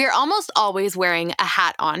 we're almost always wearing a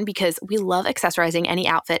hat on because we love accessorizing any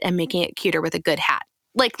outfit and making it cuter with a good hat.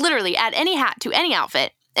 Like literally add any hat to any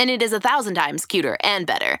outfit, and it is 1,000 times cuter and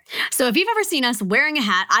better. So if you've ever seen us wearing a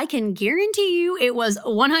hat, I can guarantee you it was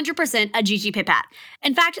 100% a Gigi Pip hat.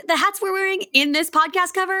 In fact, the hats we're wearing in this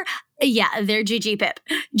podcast cover, yeah, they're Gigi Pip.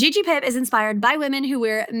 Gigi Pip is inspired by women who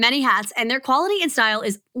wear many hats, and their quality and style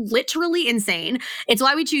is literally insane. It's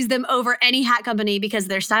why we choose them over any hat company because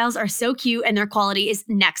their styles are so cute and their quality is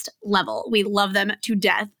next level. We love them to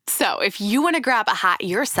death. So if you want to grab a hat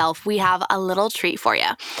yourself, we have a little treat for you.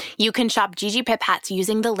 You can shop Gigi Pip hats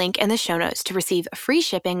using the link in the show notes to receive free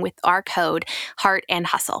shipping with our code Heart and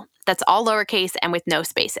Hustle. That's all lowercase and with no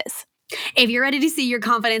spaces. If you're ready to see your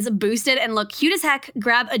confidence boosted and look cute as heck,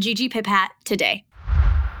 grab a Gigi Pip hat today.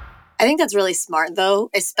 I think that's really smart, though,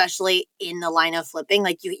 especially in the line of flipping.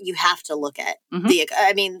 Like you have to look at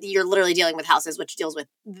I mean, you're literally dealing with houses, which deals with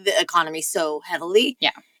the economy so heavily.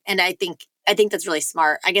 Yeah. And I think that's really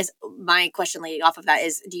smart. I guess my question leading off of that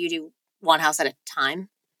is, do you do one house at a time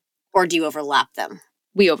or do you overlap them?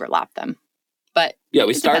 We overlap them. But yeah,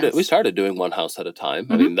 we started doing one house at a time.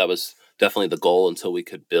 I mean, that was definitely the goal until we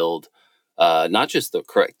could build not just the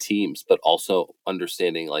correct teams, but also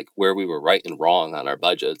understanding like where we were right and wrong on our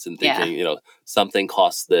budgets and thinking, something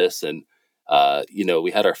costs this. And,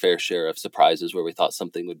 we had our fair share of surprises where we thought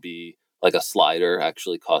something would be like a slider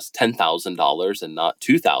actually cost $10,000 and not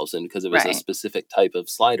 $2,000 because it was a specific type of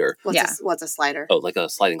slider. What's a slider? Oh, like a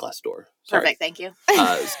sliding glass door. Sorry. Perfect. Thank you.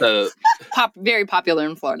 So very popular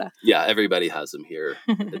in Florida. Yeah, everybody has them here.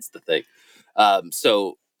 It's the thing.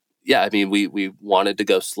 Yeah, I mean, we wanted to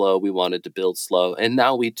go slow. We wanted to build slow. And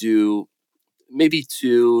now we do maybe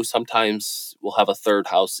 2. Sometimes we'll have a third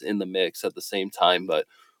house in the mix at the same time. But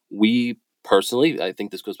we personally, I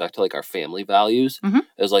think this goes back to like our family values.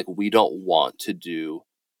 Is like we don't want to do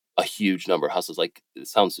a huge number of houses. Like it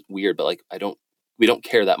sounds weird, but like we don't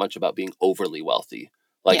care that much about being overly wealthy.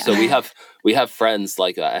 Like so we have friends,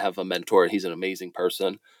 like I have a mentor and he's an amazing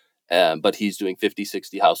person. But he's doing 50,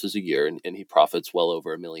 60 houses a year and he profits well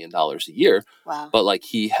over $1 million a year. Wow. But like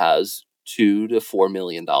he has $2 to $4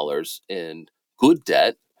 million in good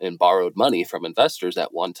debt and borrowed money from investors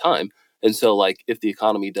at one time. And so like if the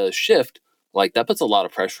economy does shift, like that puts a lot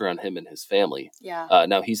of pressure on him and his family. Yeah.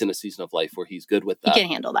 Now he's in a season of life where he's good with that. He can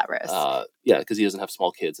handle that risk. Yeah, because he doesn't have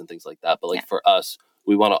small kids and things like that. But like for us,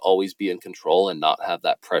 we want to always be in control and not have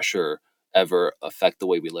that pressure ever affect the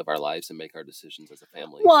way we live our lives and make our decisions as a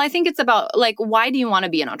family. Well, I think it's about like, why do you want to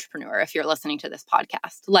be an entrepreneur if you're listening to this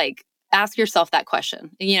podcast? Like, ask yourself that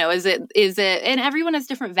question. Is it, and everyone has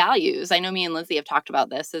different values. I know me and Lindsay have talked about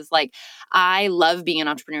this is like, I love being an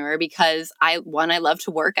entrepreneur because I love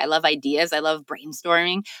to work. I love ideas. I love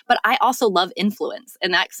brainstorming, but I also love influence.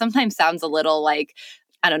 And that sometimes sounds a little like,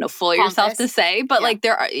 I don't know, fool yourself to say, but like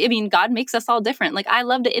God makes us all different. Like I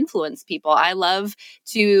love to influence people. I love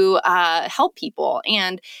to help people.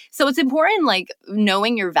 And so it's important, like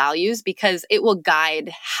knowing your values because it will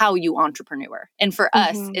guide how you entrepreneur. And for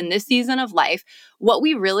us in this season of life, what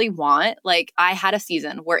we really want, like I had a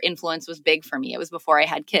season where influence was big for me. It was before I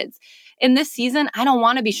had kids. in this season, I don't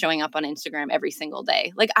want to be showing up on Instagram every single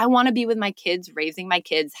day. Like, I want to be with my kids, raising my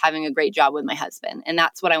kids, having a great job with my husband. And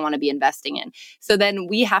that's what I want to be investing in. So then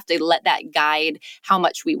we have to let that guide how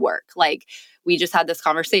much we work. Like, we just had this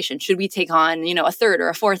conversation. Should we take on, a third or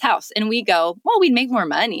a fourth house? And we go, well, we'd make more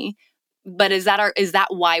money. But is that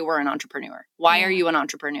why we're an entrepreneur? Why are you an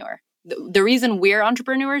entrepreneur? The reason we're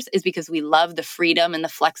entrepreneurs is because we love the freedom and the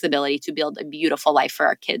flexibility to build a beautiful life for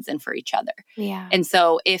our kids and for each other. Yeah. And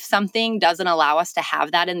so if something doesn't allow us to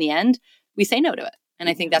have that in the end, we say no to it. And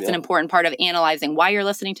I think that's an important part of analyzing why you're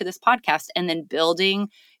listening to this podcast and then building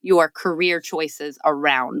your career choices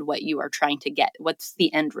around what you are trying to get. What's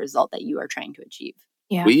the end result that you are trying to achieve?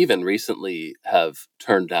 Yeah. We even recently have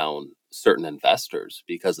turned down certain investors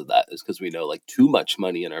because of that, is because we know like too much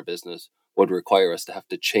money in our business would require us to have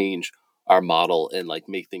to change our model and like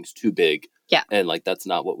make things too big. Yeah. And like that's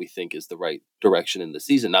not what we think is the right direction in the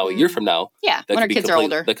season. Now, a year from now, when our kids are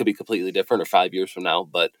older, that could be completely different, or 5 years from now.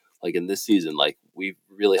 But like in this season, like we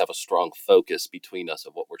really have a strong focus between us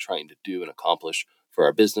of what we're trying to do and accomplish for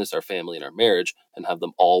our business, our family, and our marriage, and have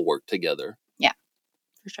them all work together. Yeah.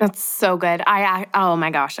 For sure. That's so good. Oh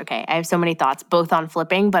my gosh. Okay. I have so many thoughts, both on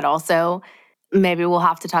flipping, but also maybe we'll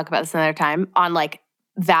have to talk about this another time on like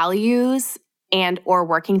values and or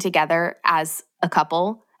working together as a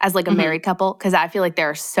couple, as like a married couple. Cause I feel like there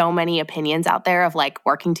are so many opinions out there of like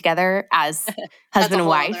working together as husband and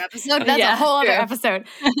wife. That's a whole other episode.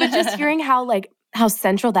 But just hearing how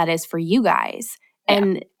central that is for you guys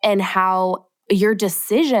and how your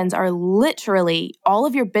decisions are literally all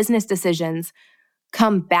of your business decisions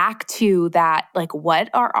come back to that, like, what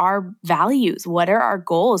are our values? What are our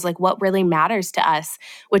goals? Like, what really matters to us,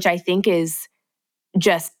 which I think is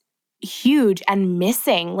just huge and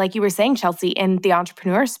missing. Like you were saying, Chelsie, in the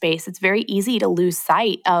entrepreneur space, it's very easy to lose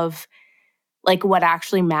sight of like what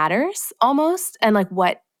actually matters almost and like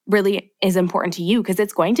what really is important to you because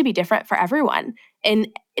it's going to be different for everyone in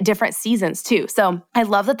different seasons too. So I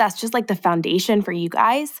love that that's just like the foundation for you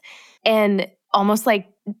guys and almost like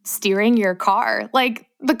steering your car, like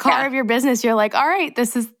the car of your business. You're like, all right,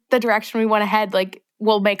 this is the direction we want to head. Like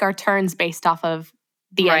we'll make our turns based off of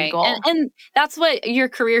the end goal. And that's what your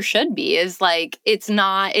career should be is like, it's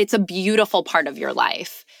a beautiful part of your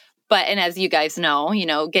life. But, and as you guys know,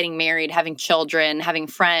 getting married, having children, having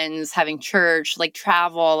friends, having church, like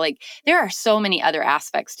travel, like there are so many other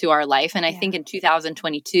aspects to our life. And I think in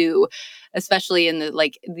 2022, especially in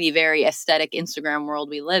the very aesthetic Instagram world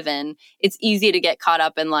we live in, it's easy to get caught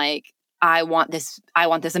up in like, I want this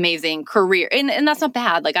amazing career. And that's not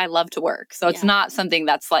bad. Like I love to work. So it's not something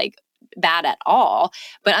that's like bad at all,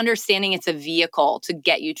 but understanding it's a vehicle to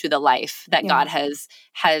get you to the life that God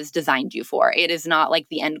has designed you for. It is not like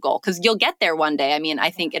the end goal because you'll get there one day. I mean, I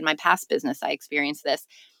think in my past business, I experienced this.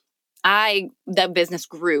 The business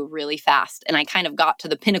grew really fast and I kind of got to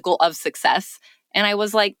the pinnacle of success. And I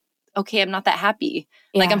was like, okay, I'm not that happy.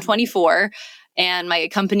 Like I'm 24 and my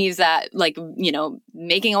company's at like,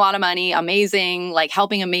 making a lot of money, amazing, like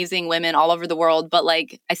helping amazing women all over the world. But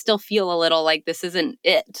like, I still feel a little like this isn't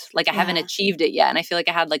it. Like I haven't achieved it yet. And I feel like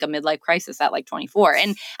I had like a midlife crisis at like 24.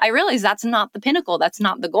 And I realized that's not the pinnacle. That's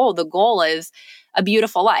not the goal. The goal is a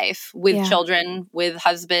beautiful life with children, with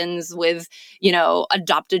husbands, with,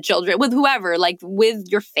 adopted children, with whoever, like with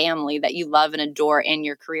your family that you love and adore, and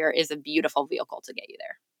your career is a beautiful vehicle to get you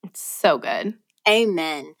there. It's so good.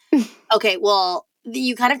 Amen. Okay, well,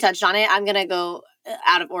 you kind of touched on it. I'm going to go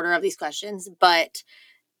out of order of these questions, but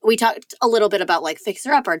we talked a little bit about like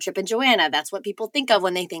Fixer Upper, Chip and Joanna. That's what people think of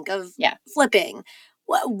when they think of flipping.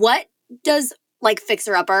 What does like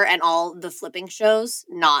Fixer Upper and all the flipping shows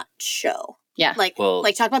not show? Yeah. Like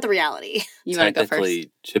talk about the reality. You want to go first?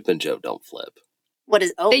 Chip and Jo don't flip. What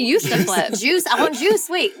is, they used to flip. Juice. I want juice.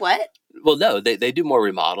 Wait, what? Well, no, they do more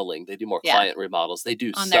remodeling. They do more client remodels. They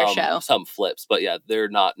do some flips, but they're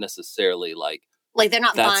not necessarily like they're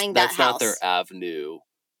not buying that house. That's not their avenue.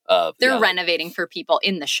 They're renovating for people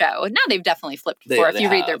in the show. Now they've definitely flipped before. If you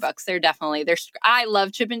read their books, I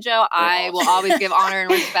love Chip and Jo. I will always give honor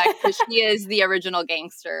and respect because she is the original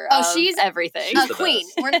gangster. She's everything. A queen.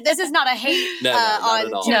 This is not a hate on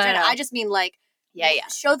Chip and Joanna. I just mean like.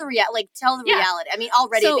 Show the tell the reality. I mean,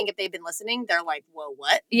 already I think if they've been listening, they're like, whoa,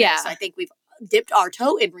 what? Yeah. So I think we've dipped our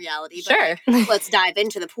toe in reality. But let's dive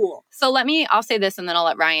into the pool. So I'll say this and then I'll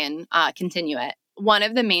let Ryan continue it. One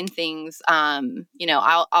of the main things,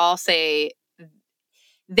 I'll say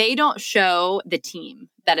they don't show the team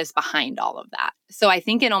that is behind all of that. So I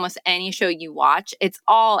think in almost any show you watch, it's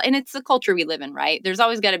the culture we live in, right? There's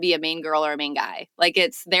always got to be a main girl or a main guy. Like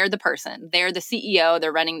they're the person, they're the CEO,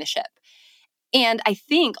 they're running the ship. And I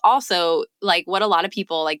think also like what a lot of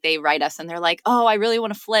people like they write us and they're like, oh, I really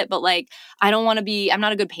want to flip, but like, I'm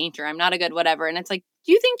not a good painter. I'm not a good whatever. And it's like,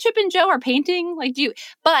 do you think Chip and Jo are painting? Like,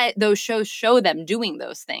 but those shows show them doing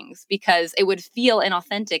those things because it would feel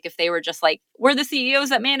inauthentic if they were just like, we're the CEOs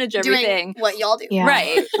that manage everything. Doing what y'all do. Yeah.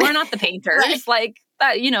 Right. We're not the painters. Right. Like,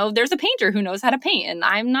 there's a painter who knows how to paint and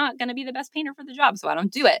I'm not going to be the best painter for the job. So I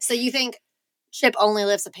don't do it. So you think Chip only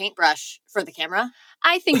lifts a paintbrush for the camera?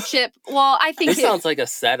 I think Chip, This sounds like a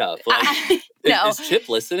setup. Like, no. Is Chip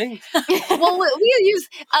listening? Well,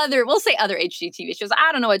 we'll say other HGTV shows.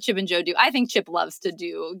 I don't know what Chip and Jo do. I think Chip loves to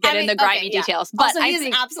get in the grimy details. But also,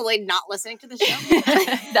 he's absolutely not listening to the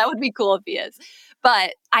show. That would be cool if he is.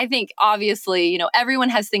 But I think obviously, everyone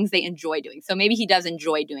has things they enjoy doing. So maybe he does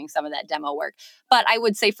enjoy doing some of that demo work. But I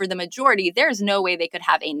would say for the majority, there's no way they could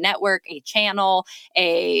have a network, a channel,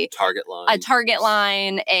 a target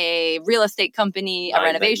line, a real estate company, a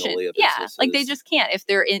renovation. Yeah, like they just can't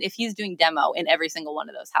if he's doing demo in every single one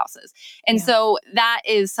of those houses. And so that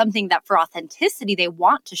is something that for authenticity, they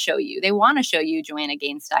want to show you. They want to show you Joanna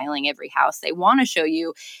Gaines styling every house. They want to show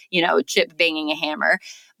you, Chip banging a hammer.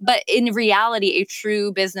 But in reality, a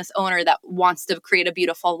true business owner that wants to create a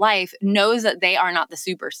beautiful life knows that they are not the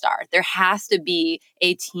superstar. There has to be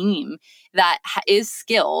a team that is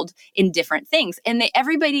skilled in different things. And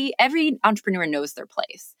every entrepreneur knows their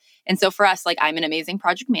place. And so for us, like I'm an amazing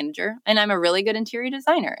project manager and I'm a really good interior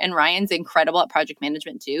designer. And Ryan's incredible at project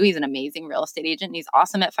management too. He's an amazing real estate agent. And he's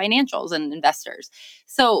awesome at financials and investors.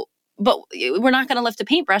 But we're not going to lift a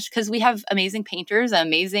paintbrush because we have amazing painters, an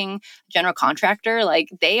amazing general contractor. Like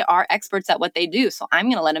they are experts at what they do. So I'm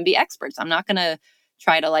going to let them be experts. I'm not going to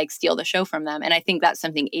try to like steal the show from them. And I think that's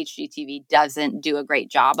something HGTV doesn't do a great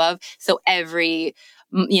job of. So every,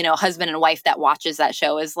 husband and wife that watches that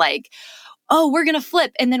show is like, oh, we're going to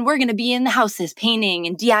flip and then we're going to be in the houses painting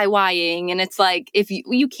and DIYing. And it's like, if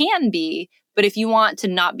you can be, but if you want to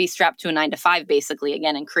not be strapped to a 9-to-5 basically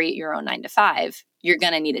again and create your own 9-to-5, you're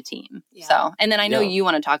going to need a team. Yeah. So, and then I know you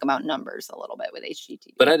want to talk about numbers a little bit with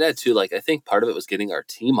HGTV. But I'd add too, like, I think part of it was getting our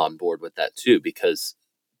team on board with that too, because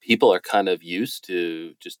people are kind of used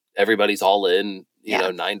to just everybody's all in,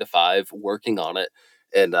 9-to-5 working on it.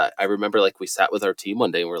 And I remember like we sat with our team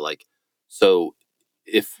one day and we're like, so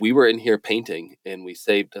if we were in here painting and we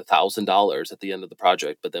saved $1,000 at the end of the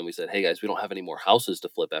project, but then we said, hey guys, we don't have any more houses to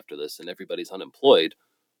flip after this and everybody's unemployed,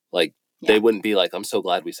 like, they wouldn't be like, I'm so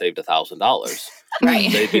glad we saved $1,000.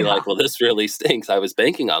 Right. They'd be like, well, this really stinks. I was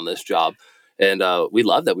banking on this job. And we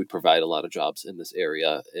love that we provide a lot of jobs in this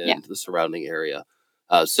area and the surrounding area.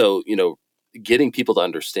 So, getting people to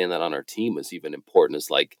understand that on our team was even important.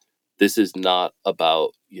 Is like, this is not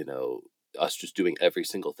about, us just doing every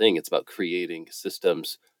single thing. It's about creating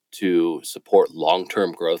systems to support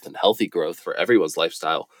long-term growth and healthy growth for everyone's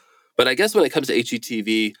lifestyle. But I guess when it comes to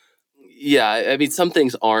HGTV, I mean, some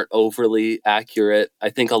things aren't overly accurate.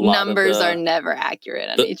 I think a lot numbers of are never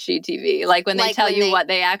accurate on HGTV. Like when they tell you what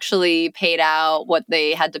they actually paid out, what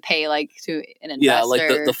they had to pay like to an investor. Yeah,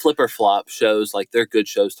 like the flip or flop shows, like they're good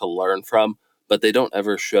shows to learn from, but they don't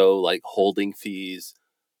ever show like holding fees,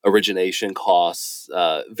 origination costs,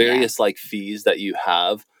 various like fees that you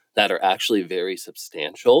have that are actually very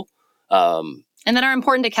substantial. And that are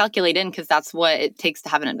important to calculate in because that's what it takes to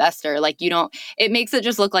have an investor. Like it makes it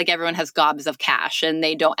just look like everyone has gobs of cash and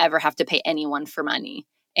they don't ever have to pay anyone for money.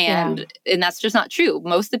 And that's just not true.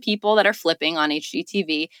 Most of the people that are flipping on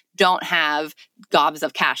HGTV don't have gobs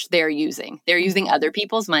of cash they're using. They're using other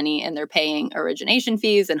people's money and they're paying origination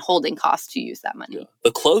fees and holding costs to use that money. Yeah.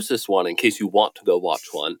 The closest one, in case you want to go watch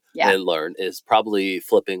one and learn, is probably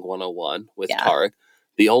Flipping 101 with Tarek.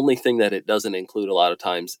 The only thing that it doesn't include a lot of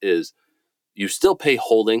times is you still pay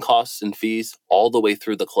holding costs and fees all the way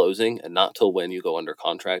through the closing and not till when you go under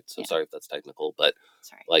contract. So sorry if that's technical, but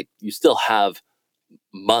like you still have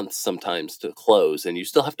months sometimes to close and you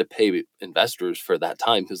still have to pay investors for that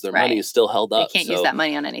time because their money is still held up. They can't use that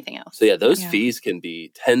money on anything else. So those fees can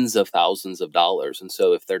be tens of thousands of dollars. And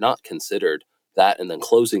so if they're not considered that and then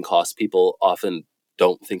closing costs, people often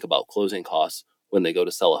don't think about closing costs when they go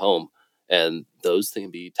to sell a home. And those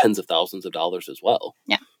can be tens of thousands of dollars as well.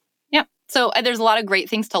 Yeah. So there's a lot of great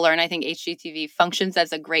things to learn. I think HGTV functions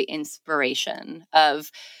as a great inspiration of,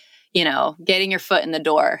 getting your foot in the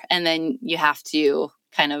door. And then you have to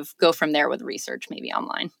kind of go from there with research, maybe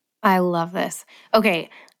online. I love this. Okay.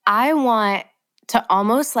 I want to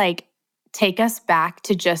almost like take us back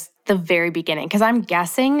to just the very beginning, because I'm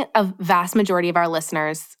guessing a vast majority of our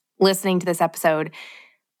listeners listening to this episode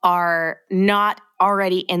are not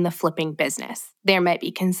already in the flipping business. They might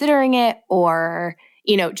be considering it or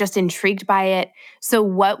just intrigued by it. So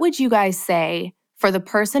what would you guys say for the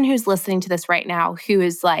person who's listening to this right now who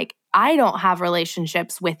is like, I don't have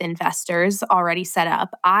relationships with investors already set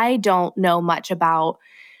up. I don't know much about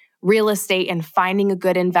real estate and finding a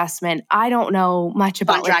good investment. I don't know much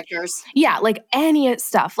about contractors. Like any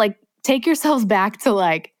stuff. Like take yourselves back to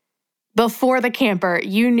like before the camper,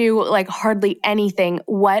 you knew like hardly anything.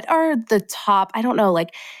 What are the top, I don't know,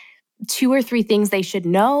 like 2 or 3 things they should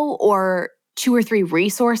know, or 2 or 3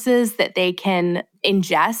 resources that they can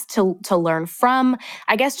ingest to learn from?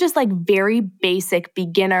 I guess just like very basic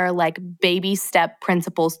beginner, like baby step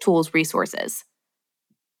principles, tools, resources.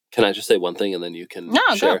 Can I just say one thing and then you can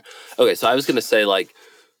Go. share? Okay, so I was going to say like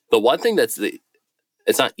the one thing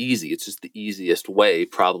it's not easy. It's just the easiest way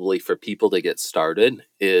probably for people to get started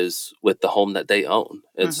is with the home that they own.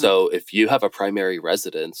 And so if you have a primary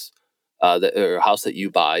residence or a house that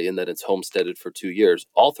you buy and that it's homesteaded for 2 years,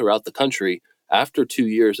 all throughout the country, after 2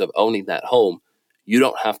 years of owning that home, you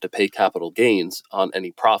don't have to pay capital gains on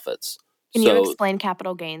any profits. Can you explain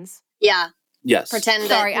capital gains? Yeah. Yes. Pretend that.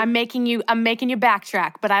 Sorry, I'm making you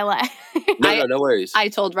backtrack, but I like. No worries. I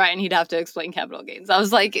told Ryan he'd have to explain capital gains. I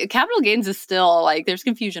was like, capital gains is still like there's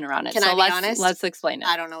confusion around it. Can I be honest? Let's explain it.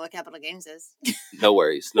 I don't know what capital gains is. No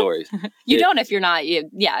worries. You don't if you're not.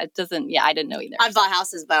 It doesn't. Yeah, I didn't know either. I've bought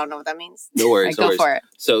houses, but I don't know what that means. No worries. Go for it.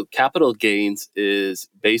 So capital gains is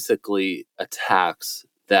basically a tax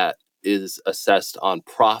that is assessed on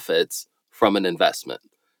profits from an investment.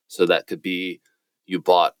 So that could be you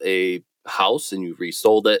bought a house and you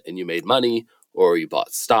resold it and you made money, or you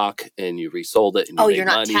bought stock and you resold it and you made money. You're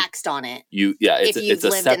not taxed on it. If you've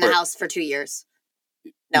lived in the house for 2 years.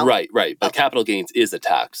 No. Right. But capital gains is a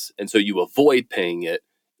tax. And so you avoid paying it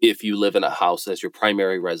if you live in a house as your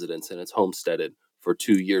primary residence and it's homesteaded for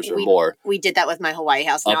 2 years or more. We did that with my Hawaii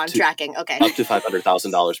house. Now I'm tracking. Okay. Up to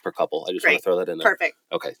 $500,000 per couple. I just want to throw that in there. Perfect.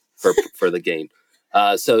 Okay. For the gain.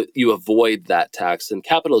 So you avoid that tax. And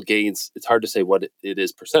capital gains, it's hard to say what it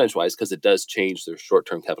is percentage-wise because it does change. There's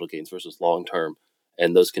short-term capital gains versus long-term,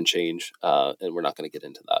 and those can change, and we're not going to get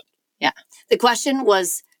into that. Yeah. The question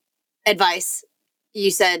was advice.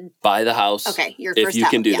 You said... Buy the house. Okay, your if first you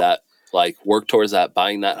house. can do that, like work towards that,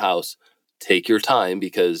 buying that house, take your time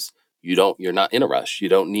because you're not in a rush. You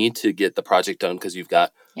don't need to get the project done because you've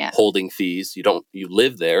got holding fees. You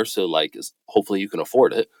live there, so like hopefully you can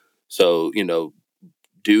afford it. So,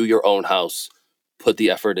 do your own house, put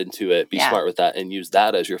the effort into it, be smart with that, and use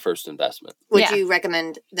that as your first investment. Would you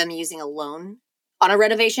recommend them using a loan on a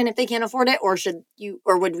renovation if they can't afford it, or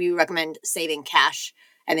would we recommend saving cash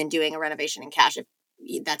and then doing a renovation in cash if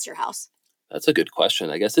that's your house? That's a good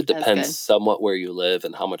question. I guess it depends somewhat where you live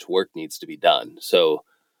and how much work needs to be done. So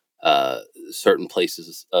certain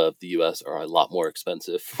places of the U.S. are a lot more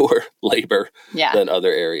expensive for labor than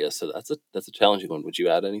other areas. So that's a challenging one. Would you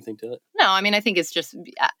add anything to it? No, I mean, I think it's just,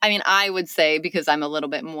 I would say because I'm a little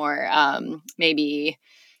bit more maybe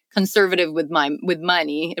conservative with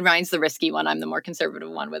money. Ryan's the risky one. I'm the more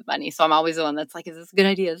conservative one with money. So I'm always the one that's like, is this a good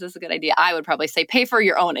idea? Is this a good idea? I would probably say pay for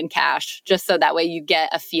your own in cash, just so that way you get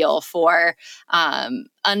a feel for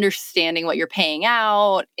understanding what you're paying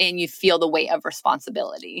out and you feel the weight of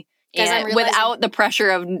responsibility. And without the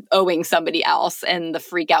pressure of owing somebody else and the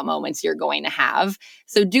freak out moments you're going to have.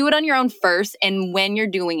 So do it on your own first. And when you're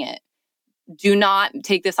doing it, do not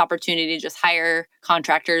take this opportunity to just hire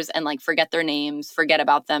contractors and like forget their names, forget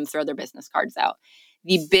about them, throw their business cards out.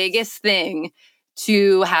 The biggest thing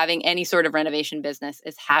to having any sort of renovation business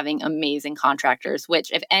is having amazing contractors,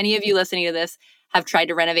 which if any of you listening to this have tried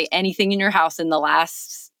to renovate anything in your house in the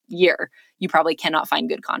last year, you probably cannot find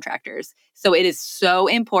good contractors. So it is so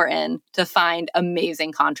important to find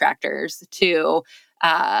amazing contractors to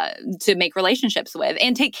make relationships with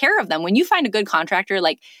and take care of them. When you find a good contractor,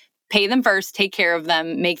 like pay them first, take care of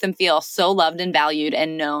them, make them feel so loved and valued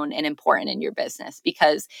and known and important in your business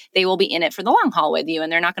because they will be in it for the long haul with you and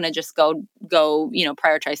they're not going to just go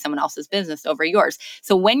prioritize someone else's business over yours.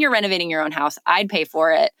 So when you're renovating your own house, I'd pay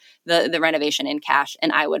for it, the renovation in cash,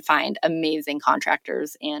 and I would find amazing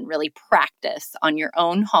contractors and really practice on your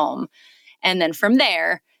own home. And then from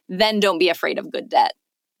there, then don't be afraid of good debt.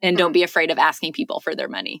 And don't be afraid of asking people for their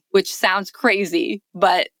money, which sounds crazy,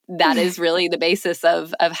 but that is really the basis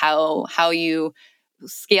of how you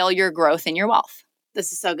scale your growth and your wealth.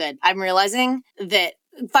 This is so good. I'm realizing that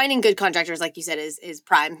finding good contractors, like you said, is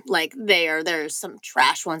prime. Like there's some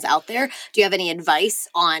trash ones out there. Do you have any advice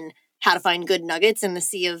on how to find good nuggets in the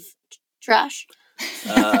sea of trash?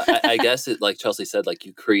 I guess it, like Chelsie said, like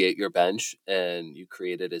you create your bench and you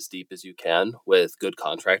create it as deep as you can with good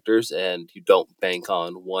contractors, and you don't bank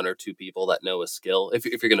on one or two people that know a skill. If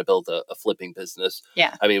you're going to build a flipping business,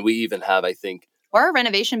 yeah. I mean, we even have, I think, or a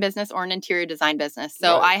renovation business or an interior design business.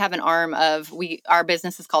 So Right. I have an arm of our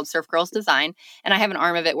business is called Surf Girls Design, and I have an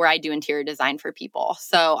arm of it where I do interior design for people.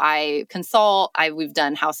 So I consult. We've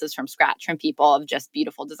done houses from scratch from people of just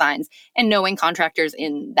beautiful designs, and knowing contractors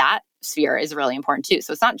in that sphere is really important too.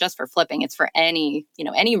 So it's not just for flipping; it's for any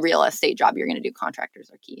real estate job you're going to do. Contractors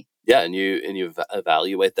are key. Yeah, and you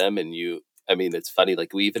evaluate them, and I mean, it's funny.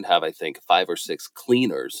 Like we even have, I think, 5 or 6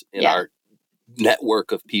 cleaners in our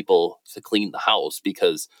network of people to clean the house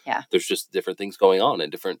because there's just different things going on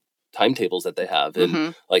and different timetables that they have.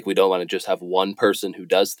 And like, we don't want to just have one person who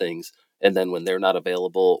does things, and then when they're not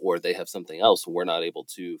available or they have something else, we're not able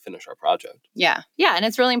to finish our project. Yeah. And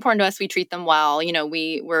it's really important to us. We treat them well.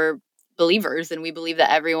 We're believers, and we believe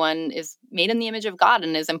that everyone is made in the image of God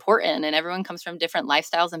and is important, and everyone comes from different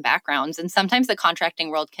lifestyles and backgrounds. And sometimes the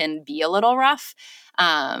contracting world can be a little rough.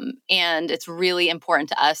 And it's really important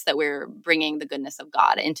to us that we're bringing the goodness of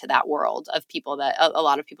God into that world of people that a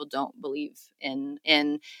lot of people don't believe in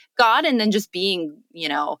God, and then just being,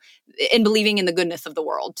 and believing in the goodness of the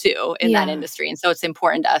world too in that industry. And so it's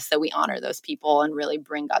important to us that we honor those people and really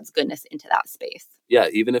bring God's goodness into that space. Yeah,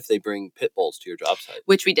 even if they bring pit bulls to your job site.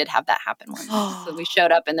 Which we did have that happen once. So we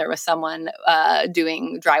showed up and there was someone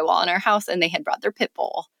doing drywall in our house, and they had brought their pit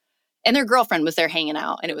bull. And their girlfriend was there hanging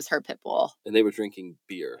out, and it was her pit bull. And they were drinking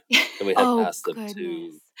beer. And we had asked them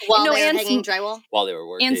to... While they were hanging drywall? While they were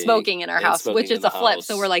working. And smoking in our house, which is a flip.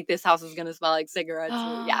 So we're like, this house is going to smell like cigarettes.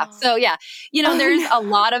 So there's a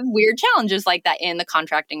lot of weird challenges like that in the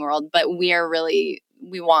contracting world. But we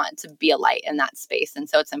want to be a light in that space. And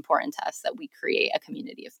so it's important to us that we create a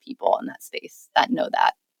community of people in that space that know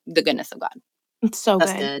that the goodness of God. It's so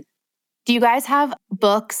That's good. Do you guys have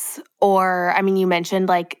books or, I mean, you mentioned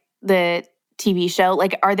like the TV show,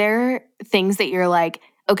 like, are there things that you're like,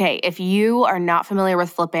 okay, if you are not familiar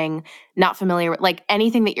with flipping, not familiar with like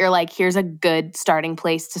anything that you're like, here's a good starting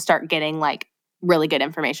place to start getting like really good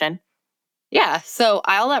information? Yeah, so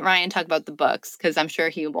I'll let Ryan talk about the books because I'm sure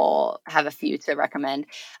he will have a few to recommend.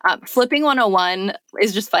 Flipping 101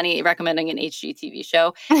 is just funny, recommending an HGTV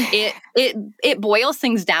show. It boils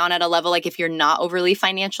things down at a level, like if you're not overly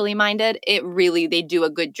financially minded, they do a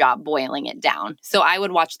good job boiling it down. So I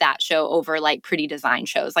would watch that show over like pretty design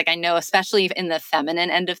shows. Like I know, especially in the feminine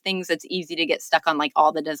end of things, it's easy to get stuck on like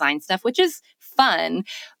all the design stuff, which is fun.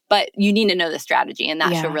 But you need to know the strategy, and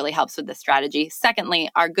that show really helps with the strategy. Secondly,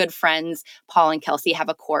 our good friends, Paul and Chelsie, have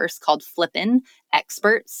a course called Flippin'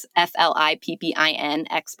 Experts, FLIPPIN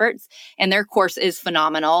Experts, and their course is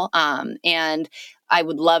phenomenal. And I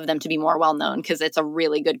would love them to be more well-known because it's a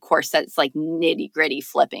really good course that's like nitty-gritty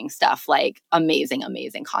flipping stuff, like amazing,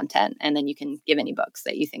 amazing content. And then you can give any books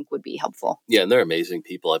that you think would be helpful. Yeah, and they're amazing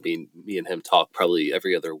people. I mean, me and him talk probably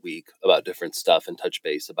every other week about different stuff and touch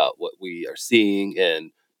base about what we are seeing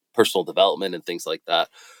and personal development and things like that.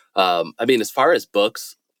 I mean, as far as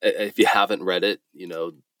books, if you haven't read it,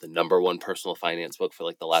 the number one personal finance book for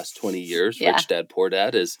like the last 20 years, Rich Dad, Poor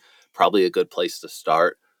Dad, is probably a good place to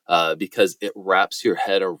start because it wraps your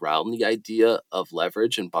head around the idea of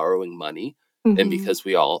leverage and borrowing money. And because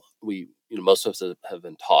most of us have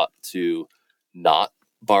been taught to not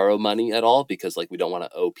borrow money at all because like we don't want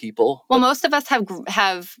to owe people. Well, most of us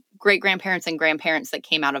have great-grandparents and grandparents that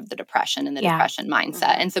came out of the Depression and the Depression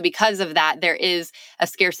mindset. And so because of that, there is a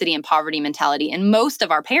scarcity and poverty mentality. And most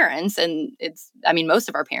of our parents, most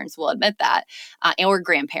of our parents will admit that, or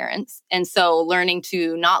grandparents. And so learning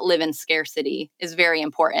to not live in scarcity is very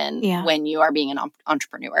important when you are being an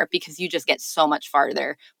entrepreneur, because you just get so much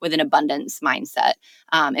farther with an abundance mindset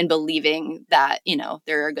and believing that,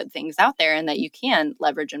 there are good things out there and that you can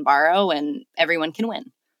leverage and borrow and everyone can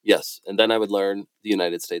win. Yes. And then I would learn the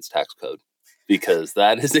United States tax code because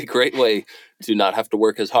that is a great way to not have to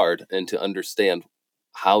work as hard and to understand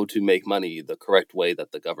how to make money the correct way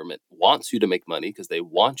that the government wants you to make money, because they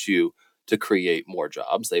want you to create more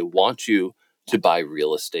jobs. They want you to buy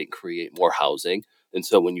real estate, create more housing. And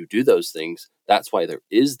so when you do those things, that's why there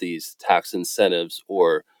is these tax incentives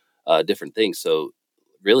or different things. So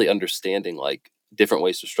really understanding like different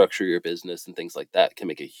ways to structure your business and things like that can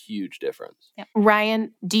make a huge difference. Yeah.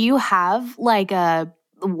 Ryan, do you have like a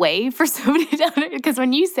way for somebody to, because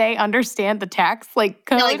when you say understand the tax like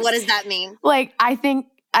codes, like what does that mean? Like I think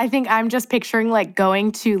I'm just picturing like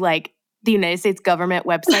going to like the United States government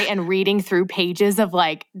website and reading through pages of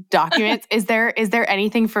like documents. Is there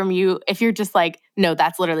anything from you if you're just like, no,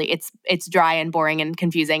 that's literally it's dry and boring and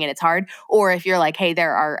confusing and it's hard, or if you're like, hey,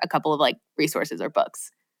 there are a couple of like resources or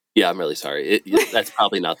books? Yeah, I'm really sorry. That's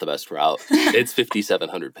probably not the best route. It's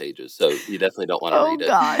 5,700 pages, so you definitely don't want to read it.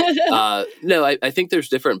 Oh, God. No, I think there's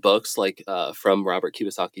different books, like from Robert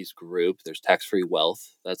Kiyosaki's group. There's Tax-Free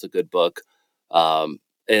Wealth. That's a good book.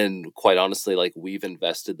 And quite honestly, like we've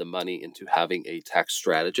invested the money into having a tax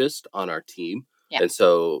strategist on our team. Yeah. And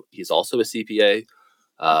so he's also a CPA,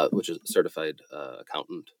 which is a certified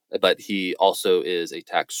accountant, but he also is a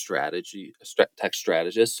tax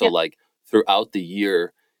strategist. So Yeah. like throughout the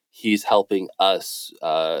year, he's helping us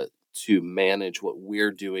to manage what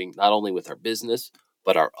we're doing, not only with our business,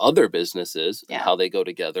 but our other businesses and Yeah. how they go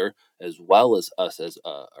together, as well as us as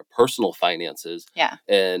our personal finances. Yeah.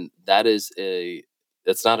 And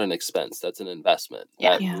that's not an expense. That's an investment.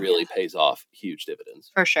 Yeah. That really pays off huge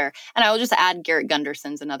dividends. For sure. And I will just add Garrett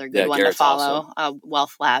Gunderson's another good one Garrett's to follow. awesome.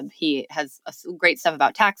 Wealth Lab. He has great stuff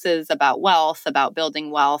about taxes, about wealth, about building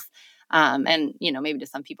wealth. And, maybe to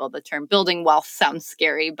some people, the term building wealth sounds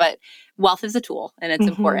scary, but wealth is a tool and it's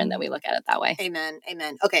important that we look at it that way. Amen.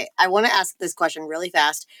 Amen. Okay. I want to ask this question really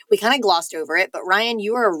fast. We kind of glossed over it, but Ryan,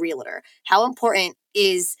 you are a realtor. How important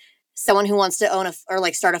is someone who wants to own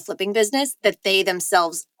start a flipping business that they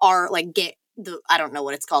themselves are get I don't know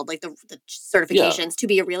what it's called, the certifications to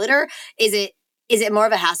be a realtor? Is it more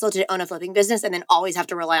of a hassle to own a flipping business and then always have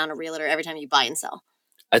to rely on a realtor every time you buy and sell?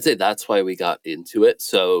 I'd say that's why we got into it.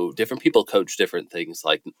 So different people coach different things.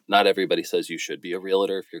 Like not everybody says you should be a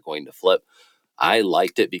realtor if you're going to flip. I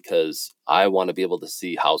liked it because I want to be able to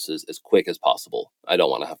see houses as quick as possible. I don't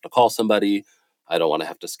want to have to call somebody. I don't want to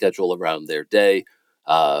have to schedule around their day.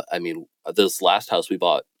 This last house we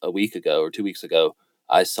bought a week ago or 2 weeks ago,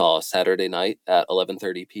 I saw Saturday night at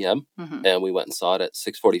 11:30 p.m. And we went and saw it at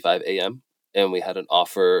 6:45 a.m. And we had an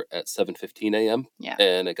offer at 7:15 a.m. Yeah.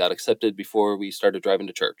 And it got accepted before we started driving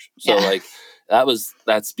to church. So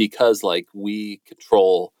that's because we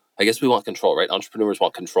control. I guess we want control, right? Entrepreneurs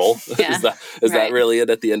want control. Yeah. Is that really it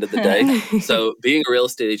at the end of the day? So being a real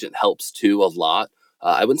estate agent helps too a lot.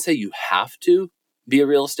 I wouldn't say you have to be a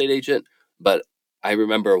real estate agent, but I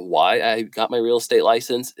remember why I got my real estate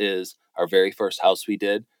license is our very first house we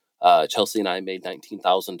did. Chelsie and I made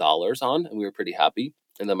 $19,000 on, and we were pretty happy.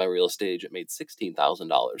 And then my real estate agent made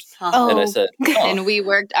 $16,000. And I said, and we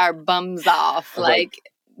worked our bums off,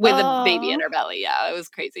 with a baby in her belly. Yeah, it was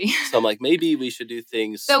crazy. So I'm like, maybe we should do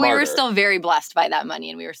things So smarter. We were still very blessed by that money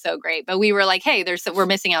and we were so great. But we were like, hey, we're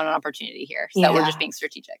missing out on an opportunity here. So we're just being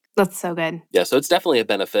strategic. That's so good. Yeah, so it's definitely a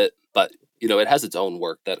benefit, but it has its own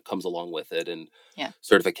work that comes along with it and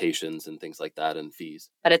certifications and things like that and fees.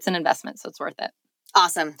 But it's an investment, so it's worth it.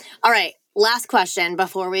 Awesome. All right. Last question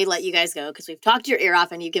before we let you guys go, because we've talked your ear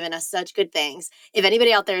off and you've given us such good things. If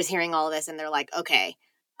anybody out there is hearing all of this and they're like, okay,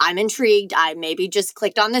 I'm intrigued. I maybe just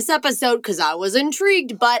clicked on this episode because I was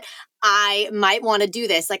intrigued, but I might want to do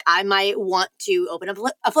this. I might want to open up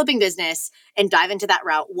a flipping business and dive into that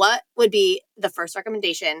route. What would be the first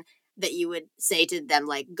recommendation that you would say to them,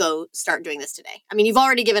 go start doing this today? I mean, you've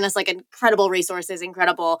already given us incredible resources,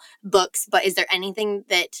 incredible books, but is there anything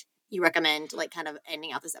that you recommend, kind of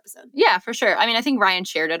ending out this episode? Yeah, for sure. I mean, I think Ryan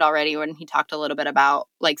shared it already when he talked a little bit about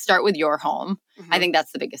start with your home. I think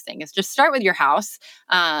that's the biggest thing is just start with your house,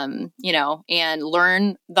 and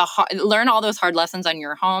learn all those hard lessons on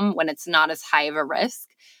your home when it's not as high of a risk.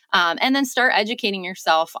 And then start educating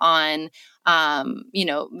yourself on,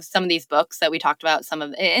 some of these books that we talked about,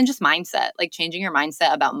 and just mindset, changing your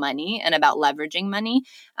mindset about money and about leveraging money.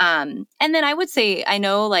 And then I would say, I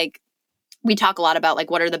know we talk a lot about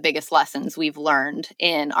what are the biggest lessons we've learned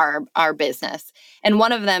in our business. And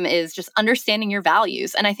one of them is just understanding your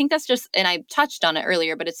values. And I think that's and I touched on it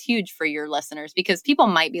earlier, but it's huge for your listeners because people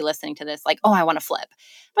might be listening to this oh, I want to flip.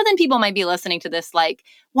 But then people might be listening to this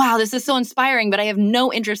wow, this is so inspiring, but I have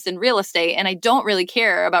no interest in real estate and I don't really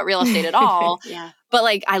care about real estate at all. Yeah.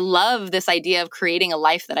 But I love this idea of creating a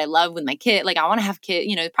life that I love with my kid. I want to have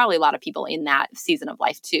kids, probably a lot of people in that season of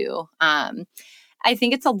life too. I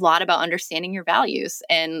think it's a lot about understanding your values.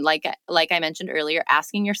 And like I mentioned earlier,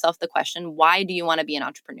 asking yourself the question, why do you want to be an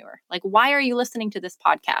entrepreneur? Why are you listening to this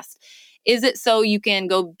podcast? Is it so you can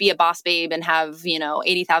go be a boss babe and have,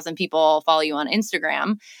 80,000 people follow you on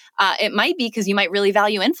Instagram? It might be because you might really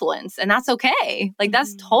value influence, and that's okay.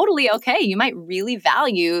 That's totally okay. You might really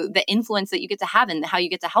value the influence that you get to have and how you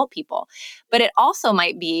get to help people. But it also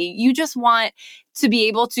might be you just want to be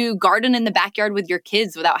able to garden in the backyard with your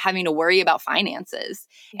kids without having to worry about finances.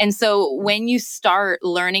 And so when you start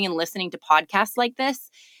learning and listening to podcasts like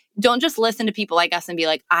this, don't just listen to people like us and be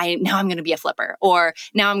like, now I'm going to be a flipper, or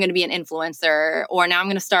now I'm going to be an influencer, or now I'm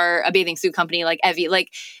going to start a bathing suit company like Evie.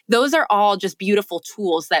 Those are all just beautiful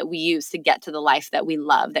tools that we use to get to the life that we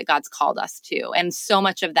love, that God's called us to. And so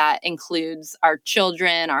much of that includes our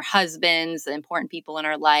children, our husbands, the important people in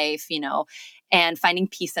our life, and finding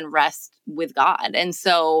peace and rest with God. And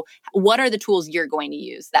so what are the tools you're going to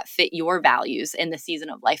use that fit your values in the season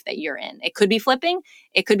of life that you're in? It could be flipping.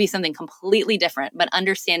 It could be something completely different, but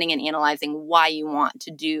understanding and analyzing why you want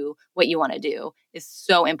to do what you want to do is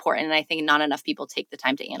so important. And I think not enough people take the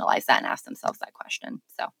time to analyze that and ask themselves that question.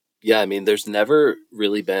 So, yeah, I mean, there's never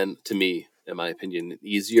really been, to me, in my opinion, an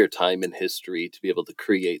easier time in history to be able to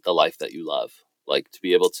create the life that you love, like to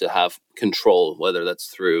be able to have control, whether that's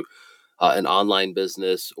through an online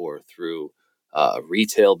business or through a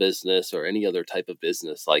retail business or any other type of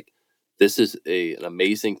business. Like, this is an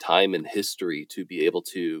amazing time in history to be able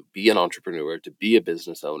to be an entrepreneur, to be a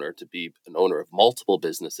business owner, to be an owner of multiple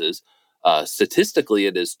businesses. Statistically,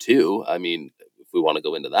 it is too. I mean, if we want to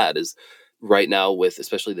go into that, is right now with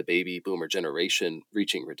especially the baby boomer generation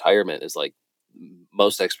reaching retirement, is like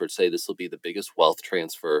most experts say this will be the biggest wealth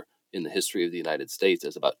transfer in the history of the United States,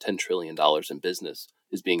 as about $10 trillion in business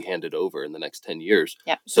is being handed over in the next 10 years.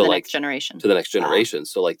 Yeah, so to the like next generation. to the next generation. Wow.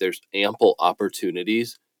 So like there's ample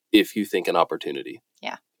opportunities if you think an opportunity.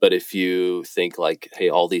 Yeah. But if you think like, hey,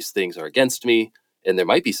 all these things are against me, and there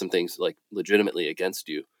might be some things like legitimately against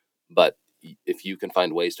you, but if you can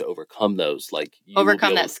find ways to overcome those, like you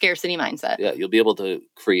overcome that scarcity mindset. Yeah, you'll be able to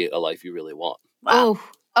create a life you really want. Wow.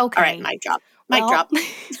 Oh, okay. All right, mic drop. Mic drop.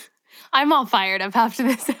 I'm all fired up after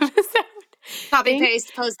this episode. Copy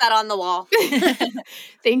paste, post that on the wall.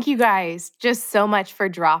 Thank you guys just so much for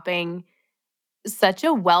dropping such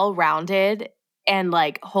a well-rounded and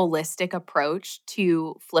like holistic approach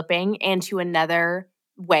to flipping and to another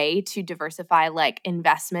way to diversify like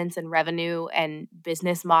investments and revenue and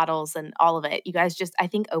business models and all of it. You guys just, I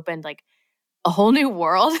think, opened like a whole new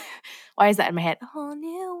world. Why is that in my head? A whole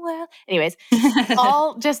new world. Anyways,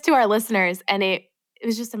 all just to our listeners, and it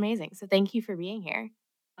was just amazing. So thank you for being here.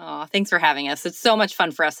 Oh, thanks for having us. It's so much fun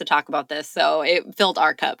for us to talk about this. So it filled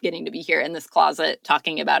our cup getting to be here in this closet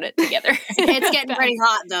talking about it together. It's getting pretty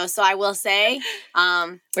hot though, so I will say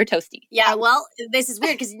we're toasty. Yeah, well, this is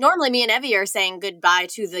weird because normally me and Evie are saying goodbye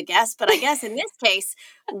to the guests, but I guess in this case,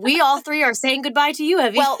 we all three are saying goodbye to you,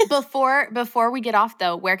 Evie. Well, before we get off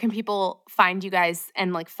though, where can people find you guys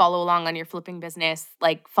and like follow along on your flipping business,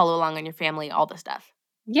 like follow along on your family, all the stuff?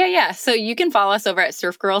 Yeah. So you can follow us over at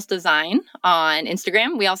Surf Girls Design on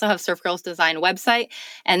Instagram. We also have Surf Girls Design website.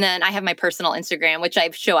 And then I have my personal Instagram, which I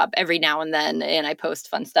show up every now and then. And I post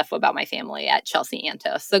fun stuff about my family at Chelsie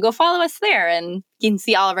Antos. So go follow us there and you can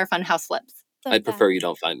see all of our fun house flips. I'd prefer you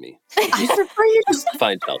don't find me. I prefer you just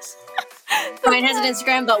find Chelsie. Ryan has an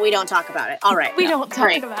Instagram, but we don't talk about it. All right. We don't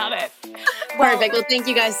talk about it. Perfect. Well, thank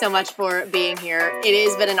you guys so much for being here. It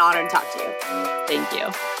has been an honor to talk to you. Thank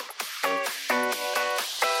you.